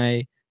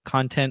my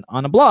content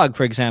on a blog,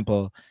 for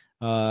example,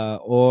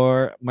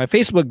 or my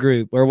Facebook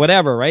group or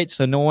whatever, right?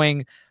 So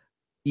knowing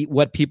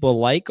what people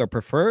like or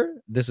prefer,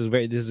 this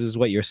is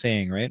what you're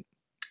saying, right?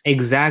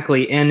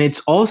 Exactly. And it's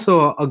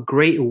also a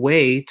great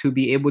way to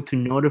be able to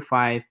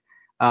notify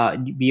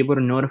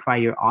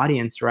your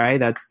audience, right?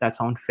 That's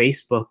on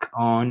Facebook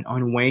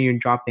on where you're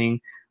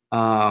dropping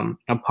a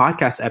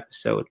podcast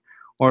episode.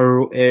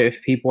 Or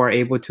if people are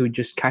able to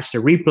just catch the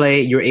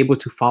replay, you're able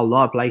to follow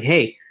up like,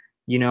 hey,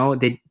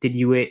 did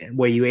you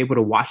were you able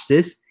to watch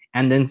this?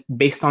 And then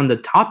based on the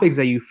topics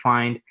that you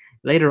find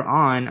later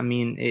on, I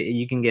mean,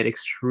 you can get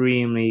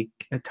extremely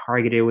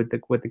targeted with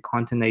the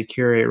content they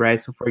curate, right?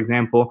 So, for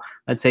example,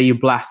 let's say you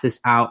blast this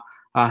out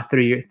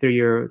through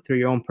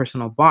your own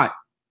personal bot.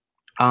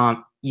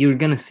 You're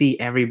gonna see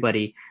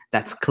everybody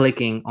that's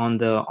clicking on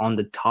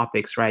the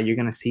topics, right? You're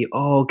gonna see,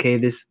 oh, okay,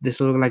 this looks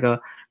like a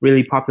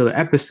really popular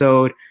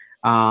episode,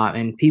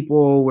 and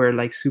people were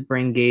like super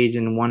engaged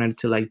and wanted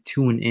to like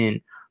tune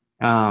in.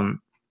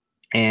 Um,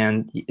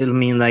 and it'll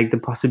mean like the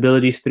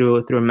possibilities through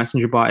a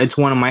messenger bot. It's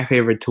one of my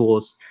favorite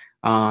tools,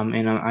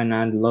 and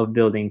I love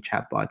building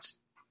chatbots.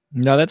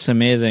 No, that's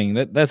amazing.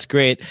 That's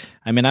great.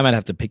 I mean, I might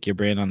have to pick your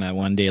brain on that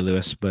one day,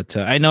 Lewis. But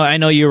I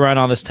know you run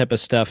all this type of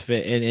stuff,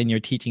 and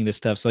you're teaching this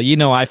stuff. So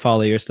I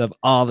follow your stuff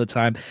all the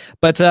time.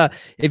 But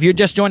if you're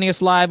just joining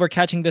us live or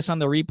catching this on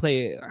the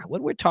replay,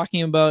 what we're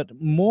talking about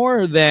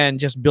more than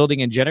just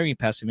building and generating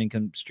passive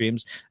income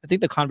streams. I think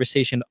the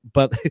conversation,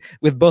 but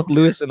with both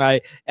Lewis and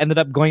I, ended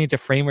up going into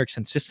frameworks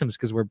and systems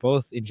because we're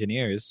both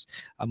engineers,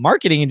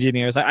 marketing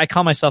engineers. I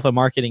call myself a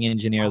marketing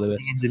engineer,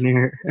 Lewis.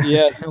 Engineer.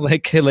 Yeah,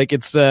 like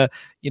it's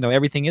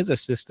everything is a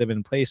system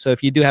in place. So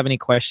if you do have any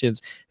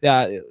questions,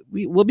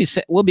 we'll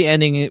be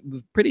ending it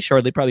pretty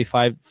shortly, probably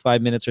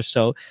five minutes or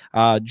so.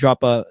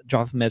 Drop a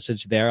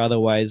message there.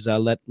 Otherwise,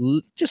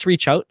 just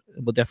reach out.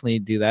 We'll definitely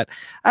do that.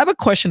 I have a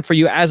question for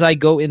you as I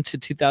go into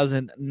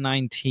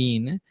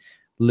 2019,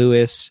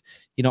 Lewis.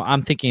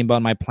 I'm thinking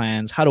about my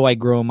plans. How do I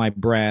grow my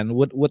brand?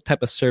 What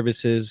type of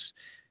services,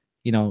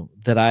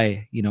 that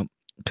I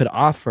could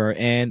offer?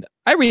 And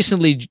I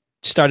recently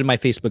started my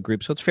Facebook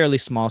group, so it's fairly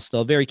small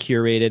still, very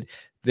curated,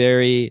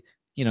 very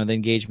the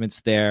engagements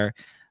there,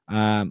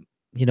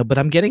 but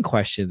I'm getting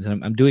questions,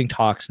 and I'm doing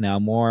talks now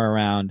more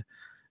around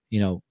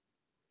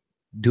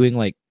doing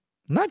like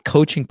not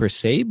coaching per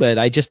se, but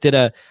I did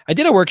a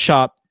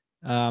workshop.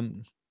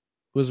 It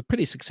was a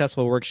pretty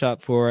successful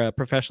workshop for a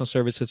professional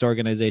services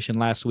organization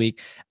last week,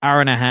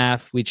 hour and a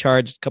half. We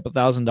charged a couple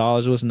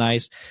 $1,000s. It was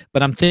nice,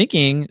 but I'm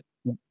thinking,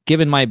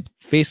 given my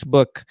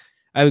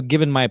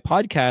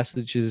podcast,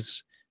 which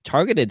is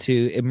targeted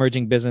to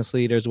emerging business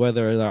leaders,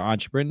 whether they're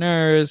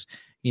entrepreneurs,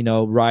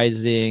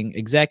 rising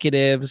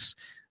executives,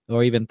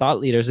 or even thought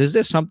leaders. Is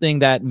this something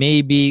that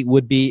maybe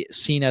would be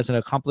seen as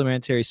a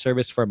complementary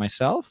service for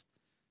myself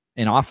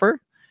and offer?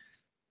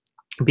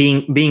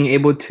 Being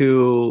able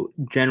to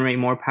generate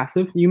more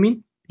passive, you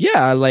mean?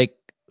 Yeah, like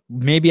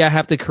maybe I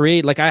have to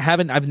create, like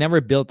I've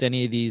never built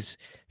any of these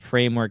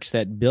frameworks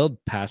that build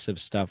passive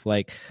stuff.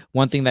 Like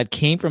one thing that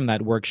came from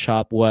that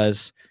workshop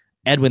was,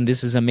 Edwin,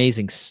 this is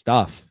amazing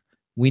stuff.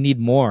 We need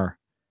more.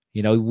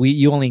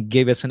 You only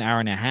gave us an hour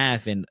and a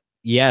half, and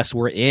yes,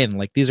 we're in.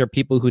 Like these are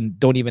people who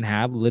don't even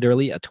have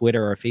literally a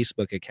Twitter or a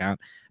Facebook account.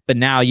 But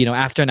now,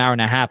 after an hour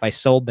and a half, I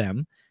sold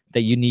them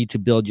that you need to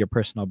build your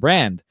personal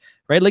brand,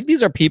 right? Like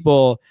these are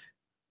people,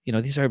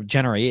 these are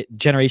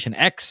Generation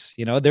X,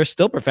 they're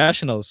still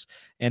professionals,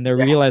 and they're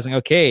realizing,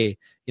 okay,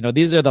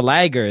 these are the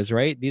laggers,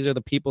 right? These are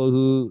the people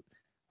who,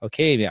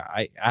 okay, yeah,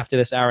 after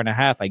this hour and a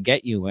half, I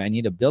get you. I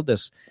need to build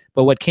this.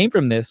 But what came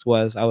from this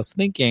was I was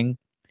thinking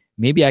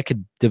maybe I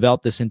could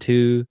develop this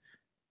into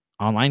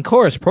online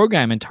course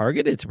program and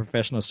target it to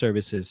professional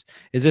services.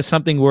 Is this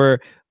something where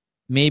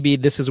maybe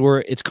this is where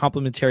it's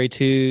complementary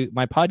to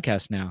my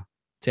podcast now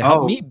to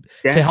help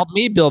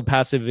me build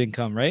passive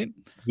income, right?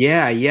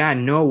 Yeah,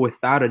 no,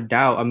 without a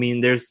doubt. I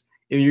mean, if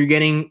you're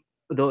getting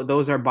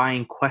those are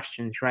buying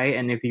questions, right?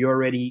 And if you're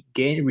already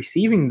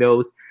receiving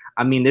those,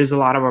 I mean, there's a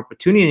lot of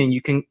opportunity, and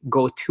you can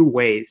go two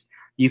ways.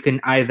 You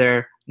can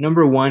either,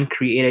 number one,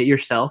 create it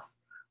yourself,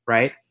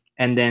 right?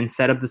 And then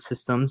set up the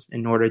systems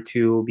in order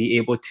to be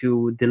able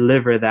to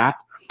deliver that.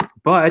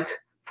 But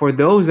for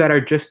those that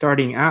are just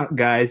starting out,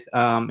 guys,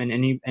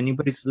 and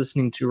anybody's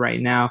listening to right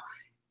now,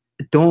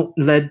 don't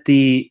let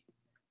the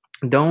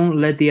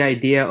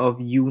idea of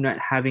you not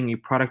having a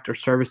product or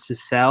service to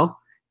sell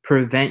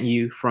prevent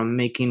you from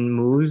making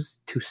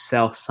moves to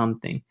sell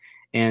something.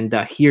 And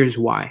here's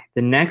why.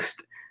 The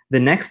next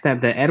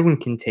step that Edwin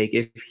can take,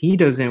 if he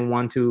doesn't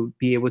want to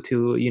be able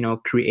to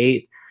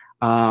create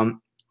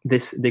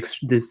this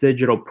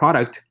digital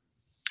product,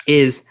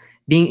 is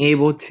being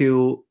able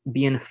to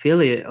be an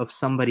affiliate of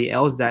somebody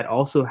else that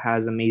also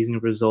has amazing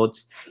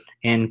results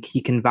and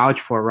he can vouch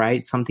for,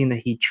 right? Something that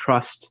he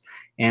trusts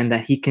and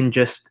that he can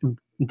just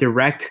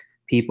direct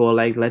people.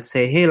 Like, let's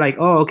say, hey, like,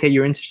 oh, okay,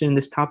 you're interested in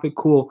this topic,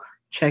 cool,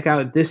 check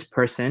out this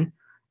person.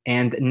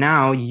 And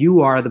now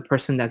you are the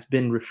person that's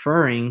been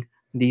referring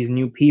these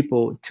new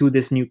people to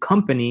this new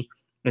company,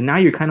 and now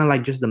you're kind of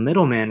like just the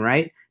middleman,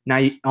 right?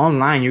 Now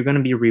online you're going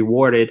to be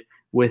rewarded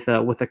with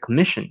a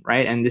commission,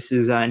 right? And this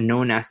is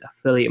known as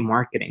affiliate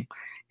marketing.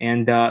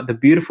 And the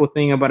beautiful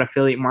thing about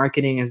affiliate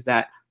marketing is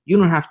that you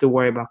don't have to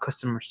worry about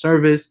customer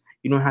service,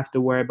 you don't have to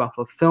worry about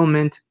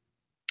fulfillment,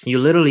 you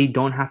literally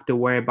don't have to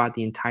worry about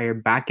the entire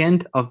back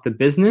end of the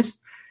business.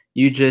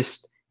 You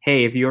just,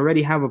 hey, if you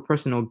already have a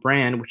personal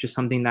brand, which is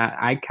something that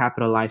I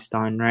capitalized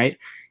on, right?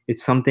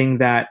 It's something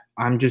that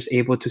I'm just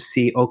able to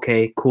see,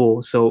 okay,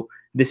 cool. So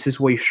this is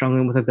what you're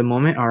struggling with at the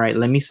moment. All right,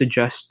 let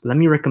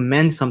me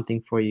recommend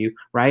something for you,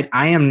 right?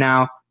 I am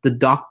now the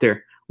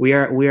doctor. We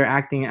are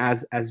acting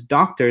as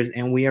doctors,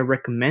 and we are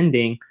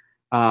recommending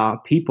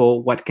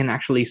people what can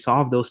actually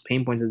solve those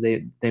pain points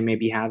that they may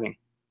be having.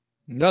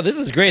 No, this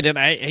is great.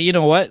 And you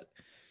know what,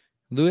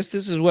 Lewis,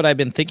 this is what I've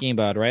been thinking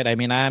about, right? I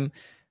mean, I'm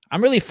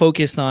really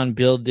focused on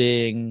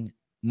building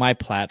my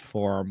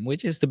platform,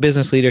 which is the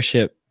business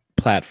leadership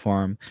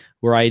platform,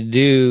 where I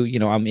do,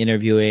 I'm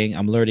interviewing,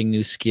 I'm learning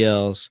new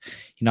skills,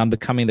 I'm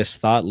becoming this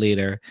thought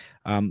leader.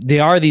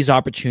 There are these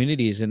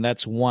opportunities, and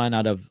that's one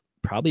out of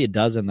probably a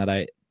dozen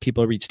that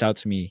people reached out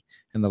to me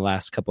in the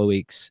last couple of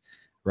weeks,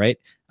 right?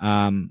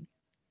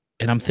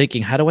 And I'm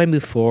thinking, how do I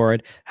move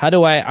forward? I'm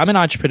an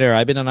entrepreneur.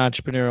 I've been an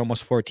entrepreneur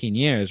almost 14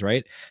 years,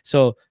 right?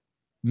 So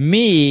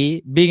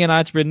me being an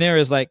entrepreneur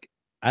is like,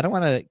 I don't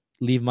want to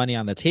leave money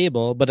on the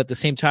table, but at the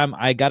same time,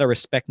 I got to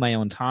respect my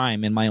own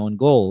time and my own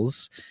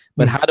goals.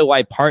 But how do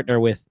I partner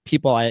with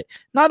people I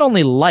not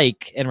only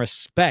like and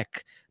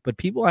respect, but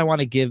people I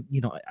want to give,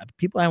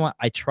 people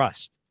I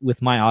trust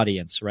with my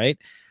audience, right?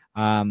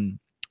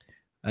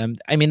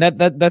 I mean,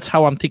 that's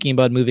how I'm thinking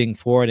about moving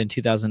forward in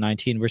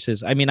 2019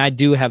 versus, I mean, I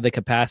do have the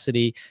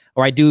capacity,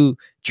 or I do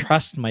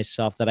trust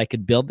myself that I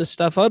could build this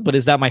stuff out, but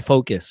is that my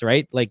focus,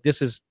 right? Like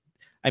this is,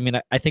 I mean,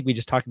 I think we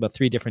just talked about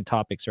 3 different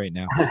topics right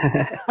now.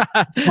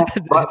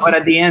 But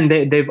at the end,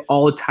 they've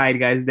all tied,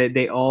 guys.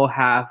 They all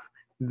have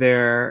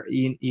their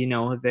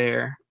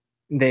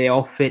they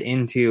all fit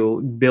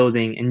into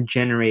building and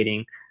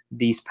generating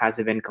these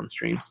passive income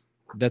streams.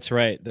 That's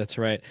right. That's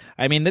right.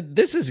 I mean,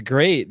 this is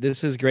great.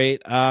 This is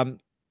great. I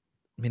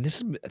mean,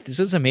 this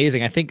is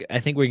amazing. I think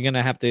we're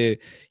gonna have to,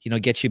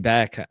 get you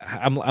back.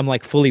 I'm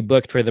like fully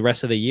booked for the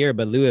rest of the year.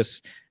 But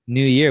Lewis,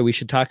 New Year, we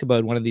should talk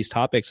about one of these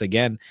topics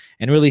again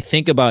and really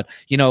think about,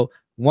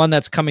 one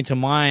that's coming to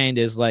mind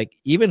is like,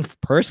 even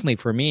personally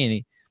for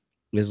me,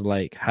 is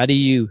like, how do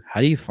you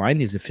find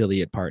these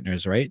affiliate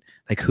partners, right?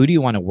 Like, who do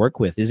you want to work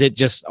with? Is it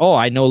just, oh,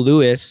 I know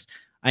Lewis,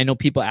 I know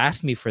people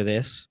ask me for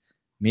this,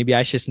 maybe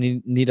I just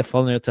need a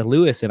funnel to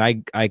Lewis, and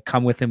I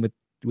come with him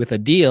with a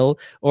deal,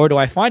 or do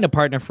I find a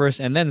partner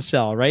first and then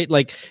sell, right?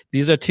 Like,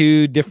 these are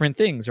 2 different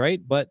things, right?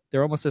 But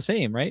they're almost the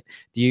same, right?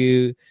 Do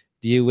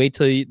you wait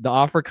till the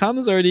offer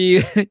comes, or do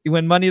you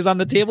when money's on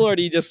the table, or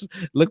do you just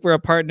look for a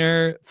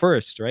partner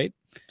first, right?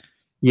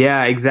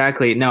 Yeah,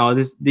 exactly. No,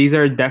 these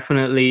are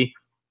definitely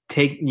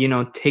taking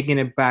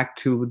it back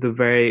to the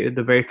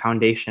very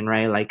foundation,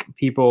 right? Like,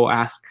 people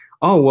ask,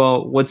 oh,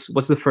 well, what's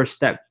the first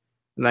step?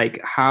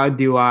 Like, how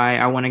do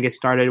I want to get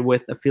started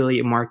with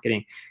affiliate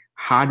marketing?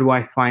 How do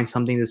I find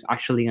something that's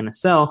actually going to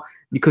sell?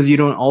 Because you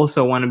don't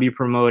also want to be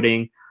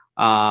promoting,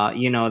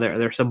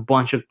 there's a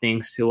bunch of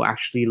things to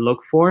actually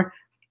look for.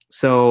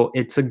 So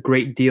it's a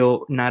great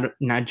deal, not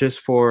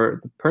just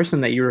for the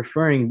person that you're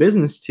referring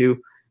business to,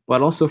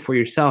 but also for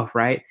yourself,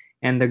 right?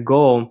 And the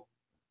goal,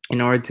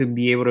 in order to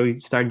be able to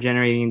start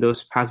generating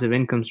those passive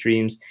income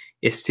streams,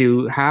 is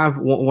to have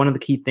one of the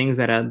key things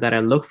that I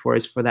look for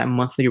is for that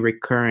monthly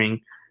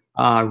recurring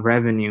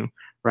revenue,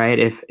 right?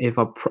 If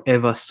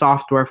a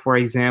software, for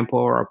example,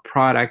 or a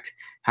product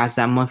has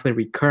that monthly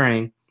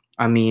recurring,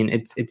 I mean,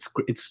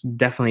 it's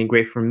definitely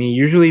great for me.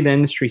 Usually, the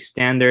industry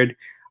standard,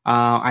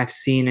 I've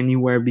seen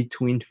anywhere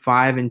between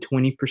 5 and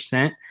 20%.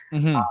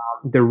 Mm-hmm.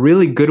 The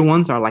really good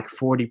ones are like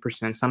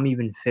 40%, some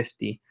even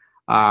 50,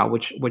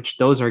 which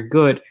those are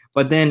good.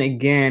 But then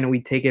again,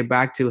 we take it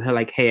back to,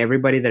 like, hey,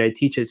 everybody that I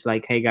teach is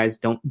like, hey guys,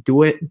 don't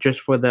do it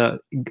just for the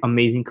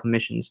amazing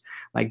commissions.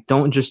 Like,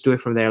 don't just do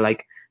it from there.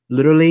 Like,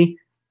 literally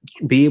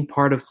be a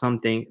part of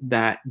something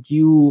that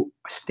you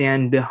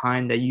stand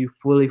behind, that you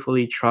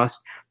fully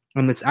trust,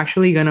 and that's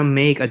actually gonna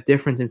make a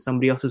difference in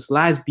somebody else's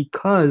lives.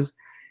 Because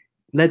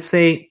let's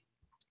say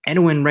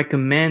Edwin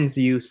recommends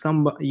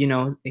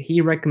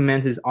he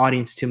recommends his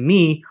audience to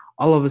me.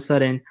 All of a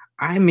sudden,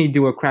 I may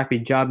do a crappy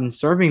job in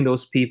serving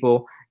those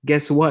people.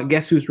 Guess what?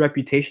 Guess whose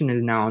reputation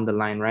is now on the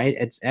line, right?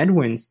 It's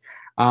Edwin's.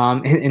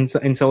 And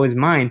so is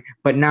mine.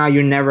 But now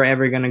you're never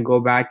ever gonna go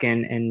back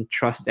and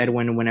trust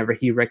Edwin whenever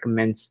he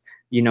recommends,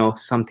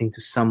 something to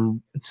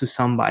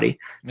somebody.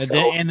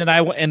 So And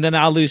then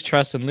I'll lose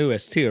trust in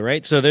Lewis too,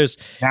 right? So there's,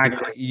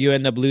 exactly. you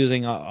end up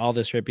losing all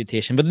this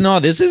reputation. But no,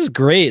 this is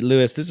great,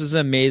 Lewis. This is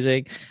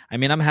amazing. I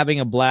mean, I'm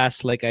having a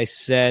blast, like I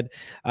said.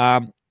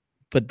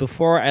 But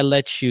before I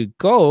let you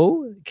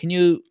go, can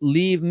you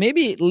leave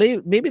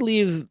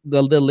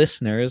the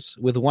listeners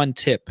with one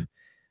tip,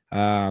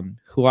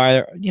 who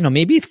are,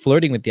 maybe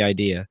flirting with the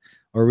idea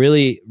or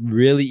really,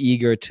 really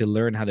eager to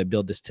learn how to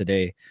build this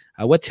today?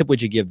 What tip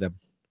would you give them?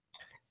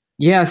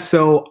 Yeah,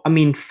 so I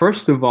mean,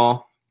 first of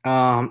all,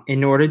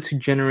 in order to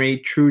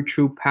generate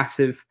true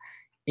passive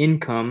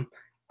income,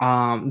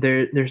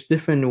 there's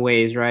different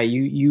ways, right?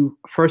 You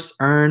first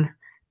earn,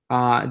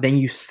 then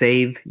you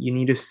save. You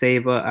need to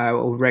save. I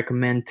would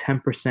recommend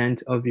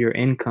 10% of your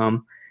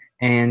income,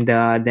 and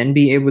then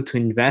be able to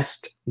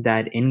invest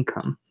that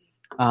income.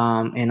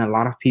 And a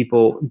lot of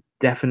people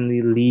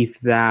definitely leave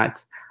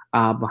that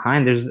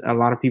behind. There's a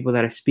lot of people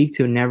that I speak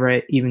to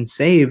never even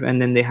save,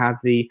 and then they have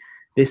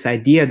this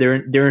idea.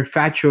 They're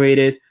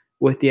infatuated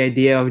with the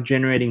idea of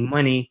generating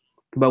money,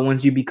 but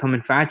once you become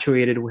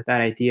infatuated with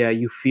that idea,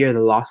 you fear the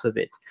loss of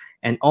it.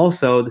 And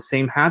also, the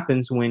same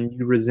happens when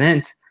you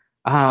resent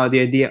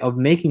the idea of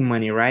making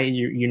money, right?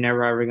 You're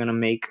never ever going to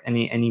make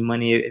any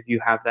money if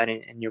you have that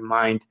in your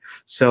mind.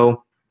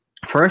 So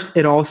first,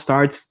 it all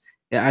starts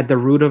at the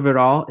root of it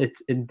all.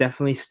 It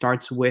definitely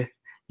starts with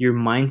your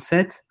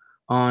mindset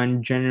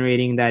on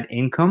generating that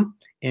income,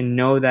 and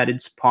know that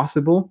it's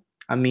possible.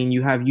 I mean,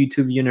 you have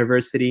YouTube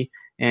University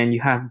and you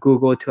have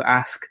Google to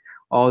ask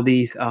all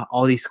these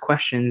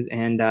questions.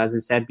 And as I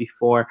said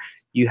before,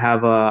 you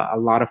have a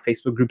lot of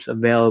Facebook groups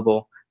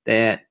available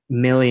that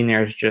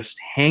millionaires just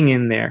hang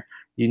in there.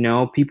 You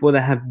know, people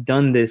that have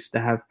done this,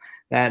 that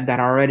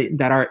are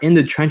in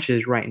the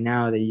trenches right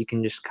now, that you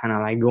can just kind of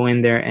like go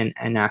in there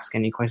and ask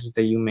any questions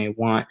that you may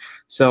want.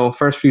 So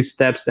first few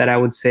steps that I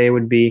would say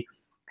would be,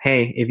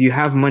 hey, if you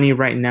have money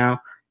right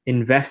now,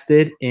 invest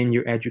it in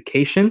your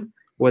education,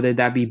 whether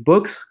that be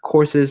books,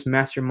 courses,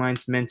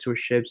 masterminds,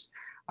 mentorships,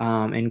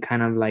 and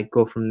kind of like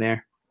go from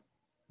there.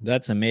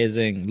 That's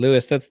amazing,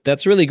 Lewis.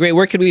 That's really great.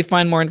 Where could we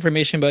find more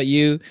information about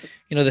you?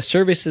 The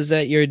services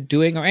that you're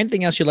doing, or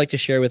anything else you'd like to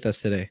share with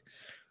us today?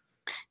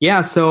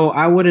 Yeah, so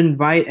I would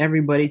invite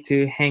everybody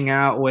to hang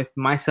out with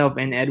myself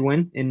and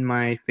Edwin in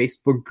my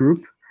Facebook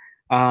group.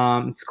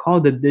 It's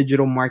called the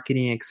Digital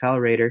Marketing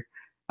Accelerator.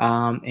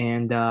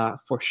 And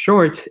for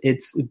short,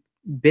 it's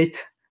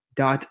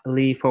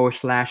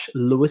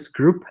bit.ly/Lewis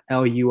Group,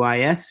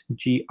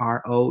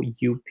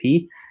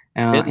 LUISGROUP.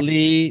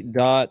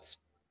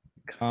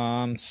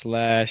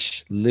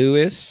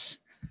 bit.ly.com/Lewis.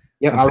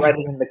 Yeah, I'll write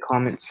it in the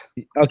comments.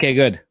 Okay,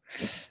 good.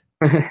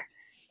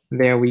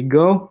 There we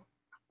go.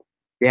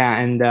 Yeah,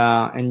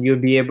 and you'll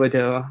be able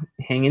to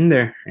hang in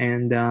there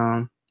and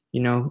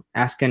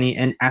ask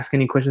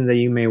any questions that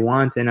you may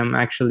want. And I'm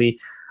actually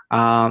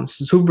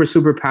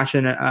super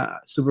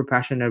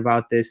passionate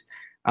about this,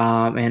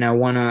 and I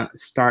want to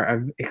start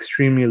an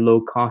extremely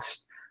low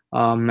cost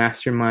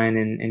mastermind,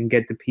 and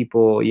get the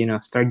people,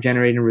 start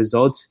generating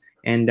results,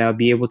 and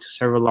be able to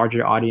serve a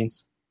larger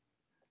audience.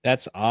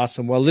 That's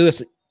awesome. Well,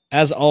 Lewis,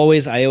 as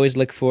always, I always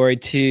look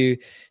forward to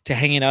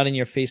hanging out in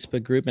your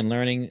Facebook group and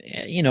learning.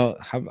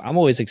 I'm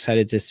always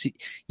excited to see,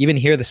 even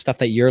hear the stuff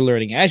that you're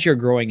learning as you're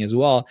growing as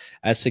well.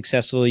 As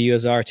successful you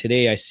as are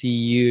today, I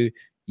see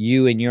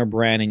you and your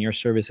brand and your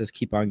services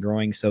keep on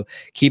growing. So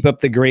keep up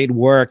the great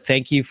work.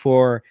 Thank you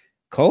for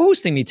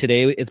co-hosting me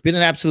today. It's been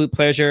an absolute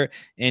pleasure.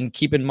 And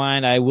keep in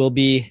mind, I will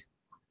be,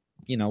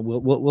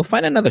 we'll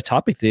find another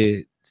topic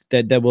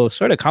that will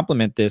sort of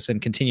complement this and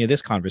continue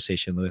this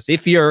conversation, Lewis,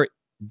 if you're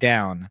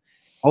down.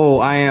 Oh,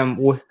 I am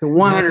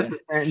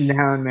 100%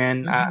 down,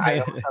 man. I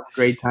always have a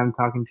great time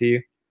talking to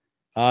you.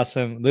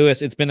 Awesome,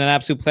 Lewis. It's been an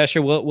absolute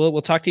pleasure.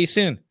 We'll talk to you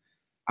soon.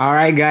 All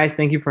right, guys.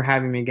 Thank you for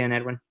having me again,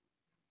 Edwin.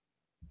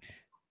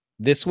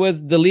 This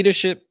was the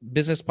Leadership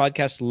Business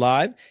Podcast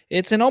Live.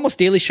 It's an almost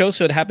daily show,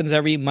 so it happens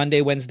every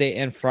Monday, Wednesday,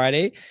 and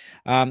Friday.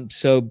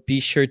 So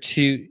be sure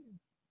to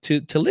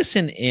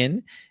listen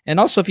in. And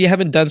also, if you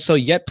haven't done so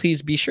yet,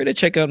 please be sure to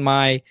check out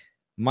my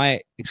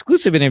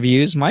exclusive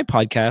interviews, my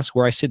podcast,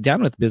 where I sit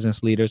down with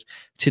business leaders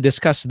to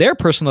discuss their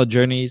personal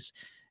journeys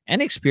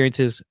and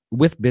experiences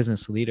with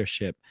business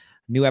leadership.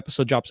 New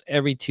episode drops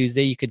every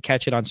Tuesday. You could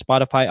catch it on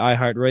Spotify,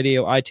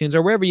 iHeartRadio, iTunes,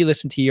 or wherever you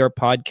listen to your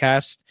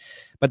podcast.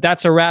 But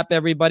that's a wrap,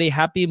 everybody.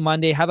 Happy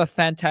Monday. Have a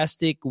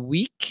fantastic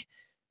week.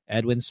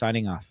 Edwin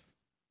signing off.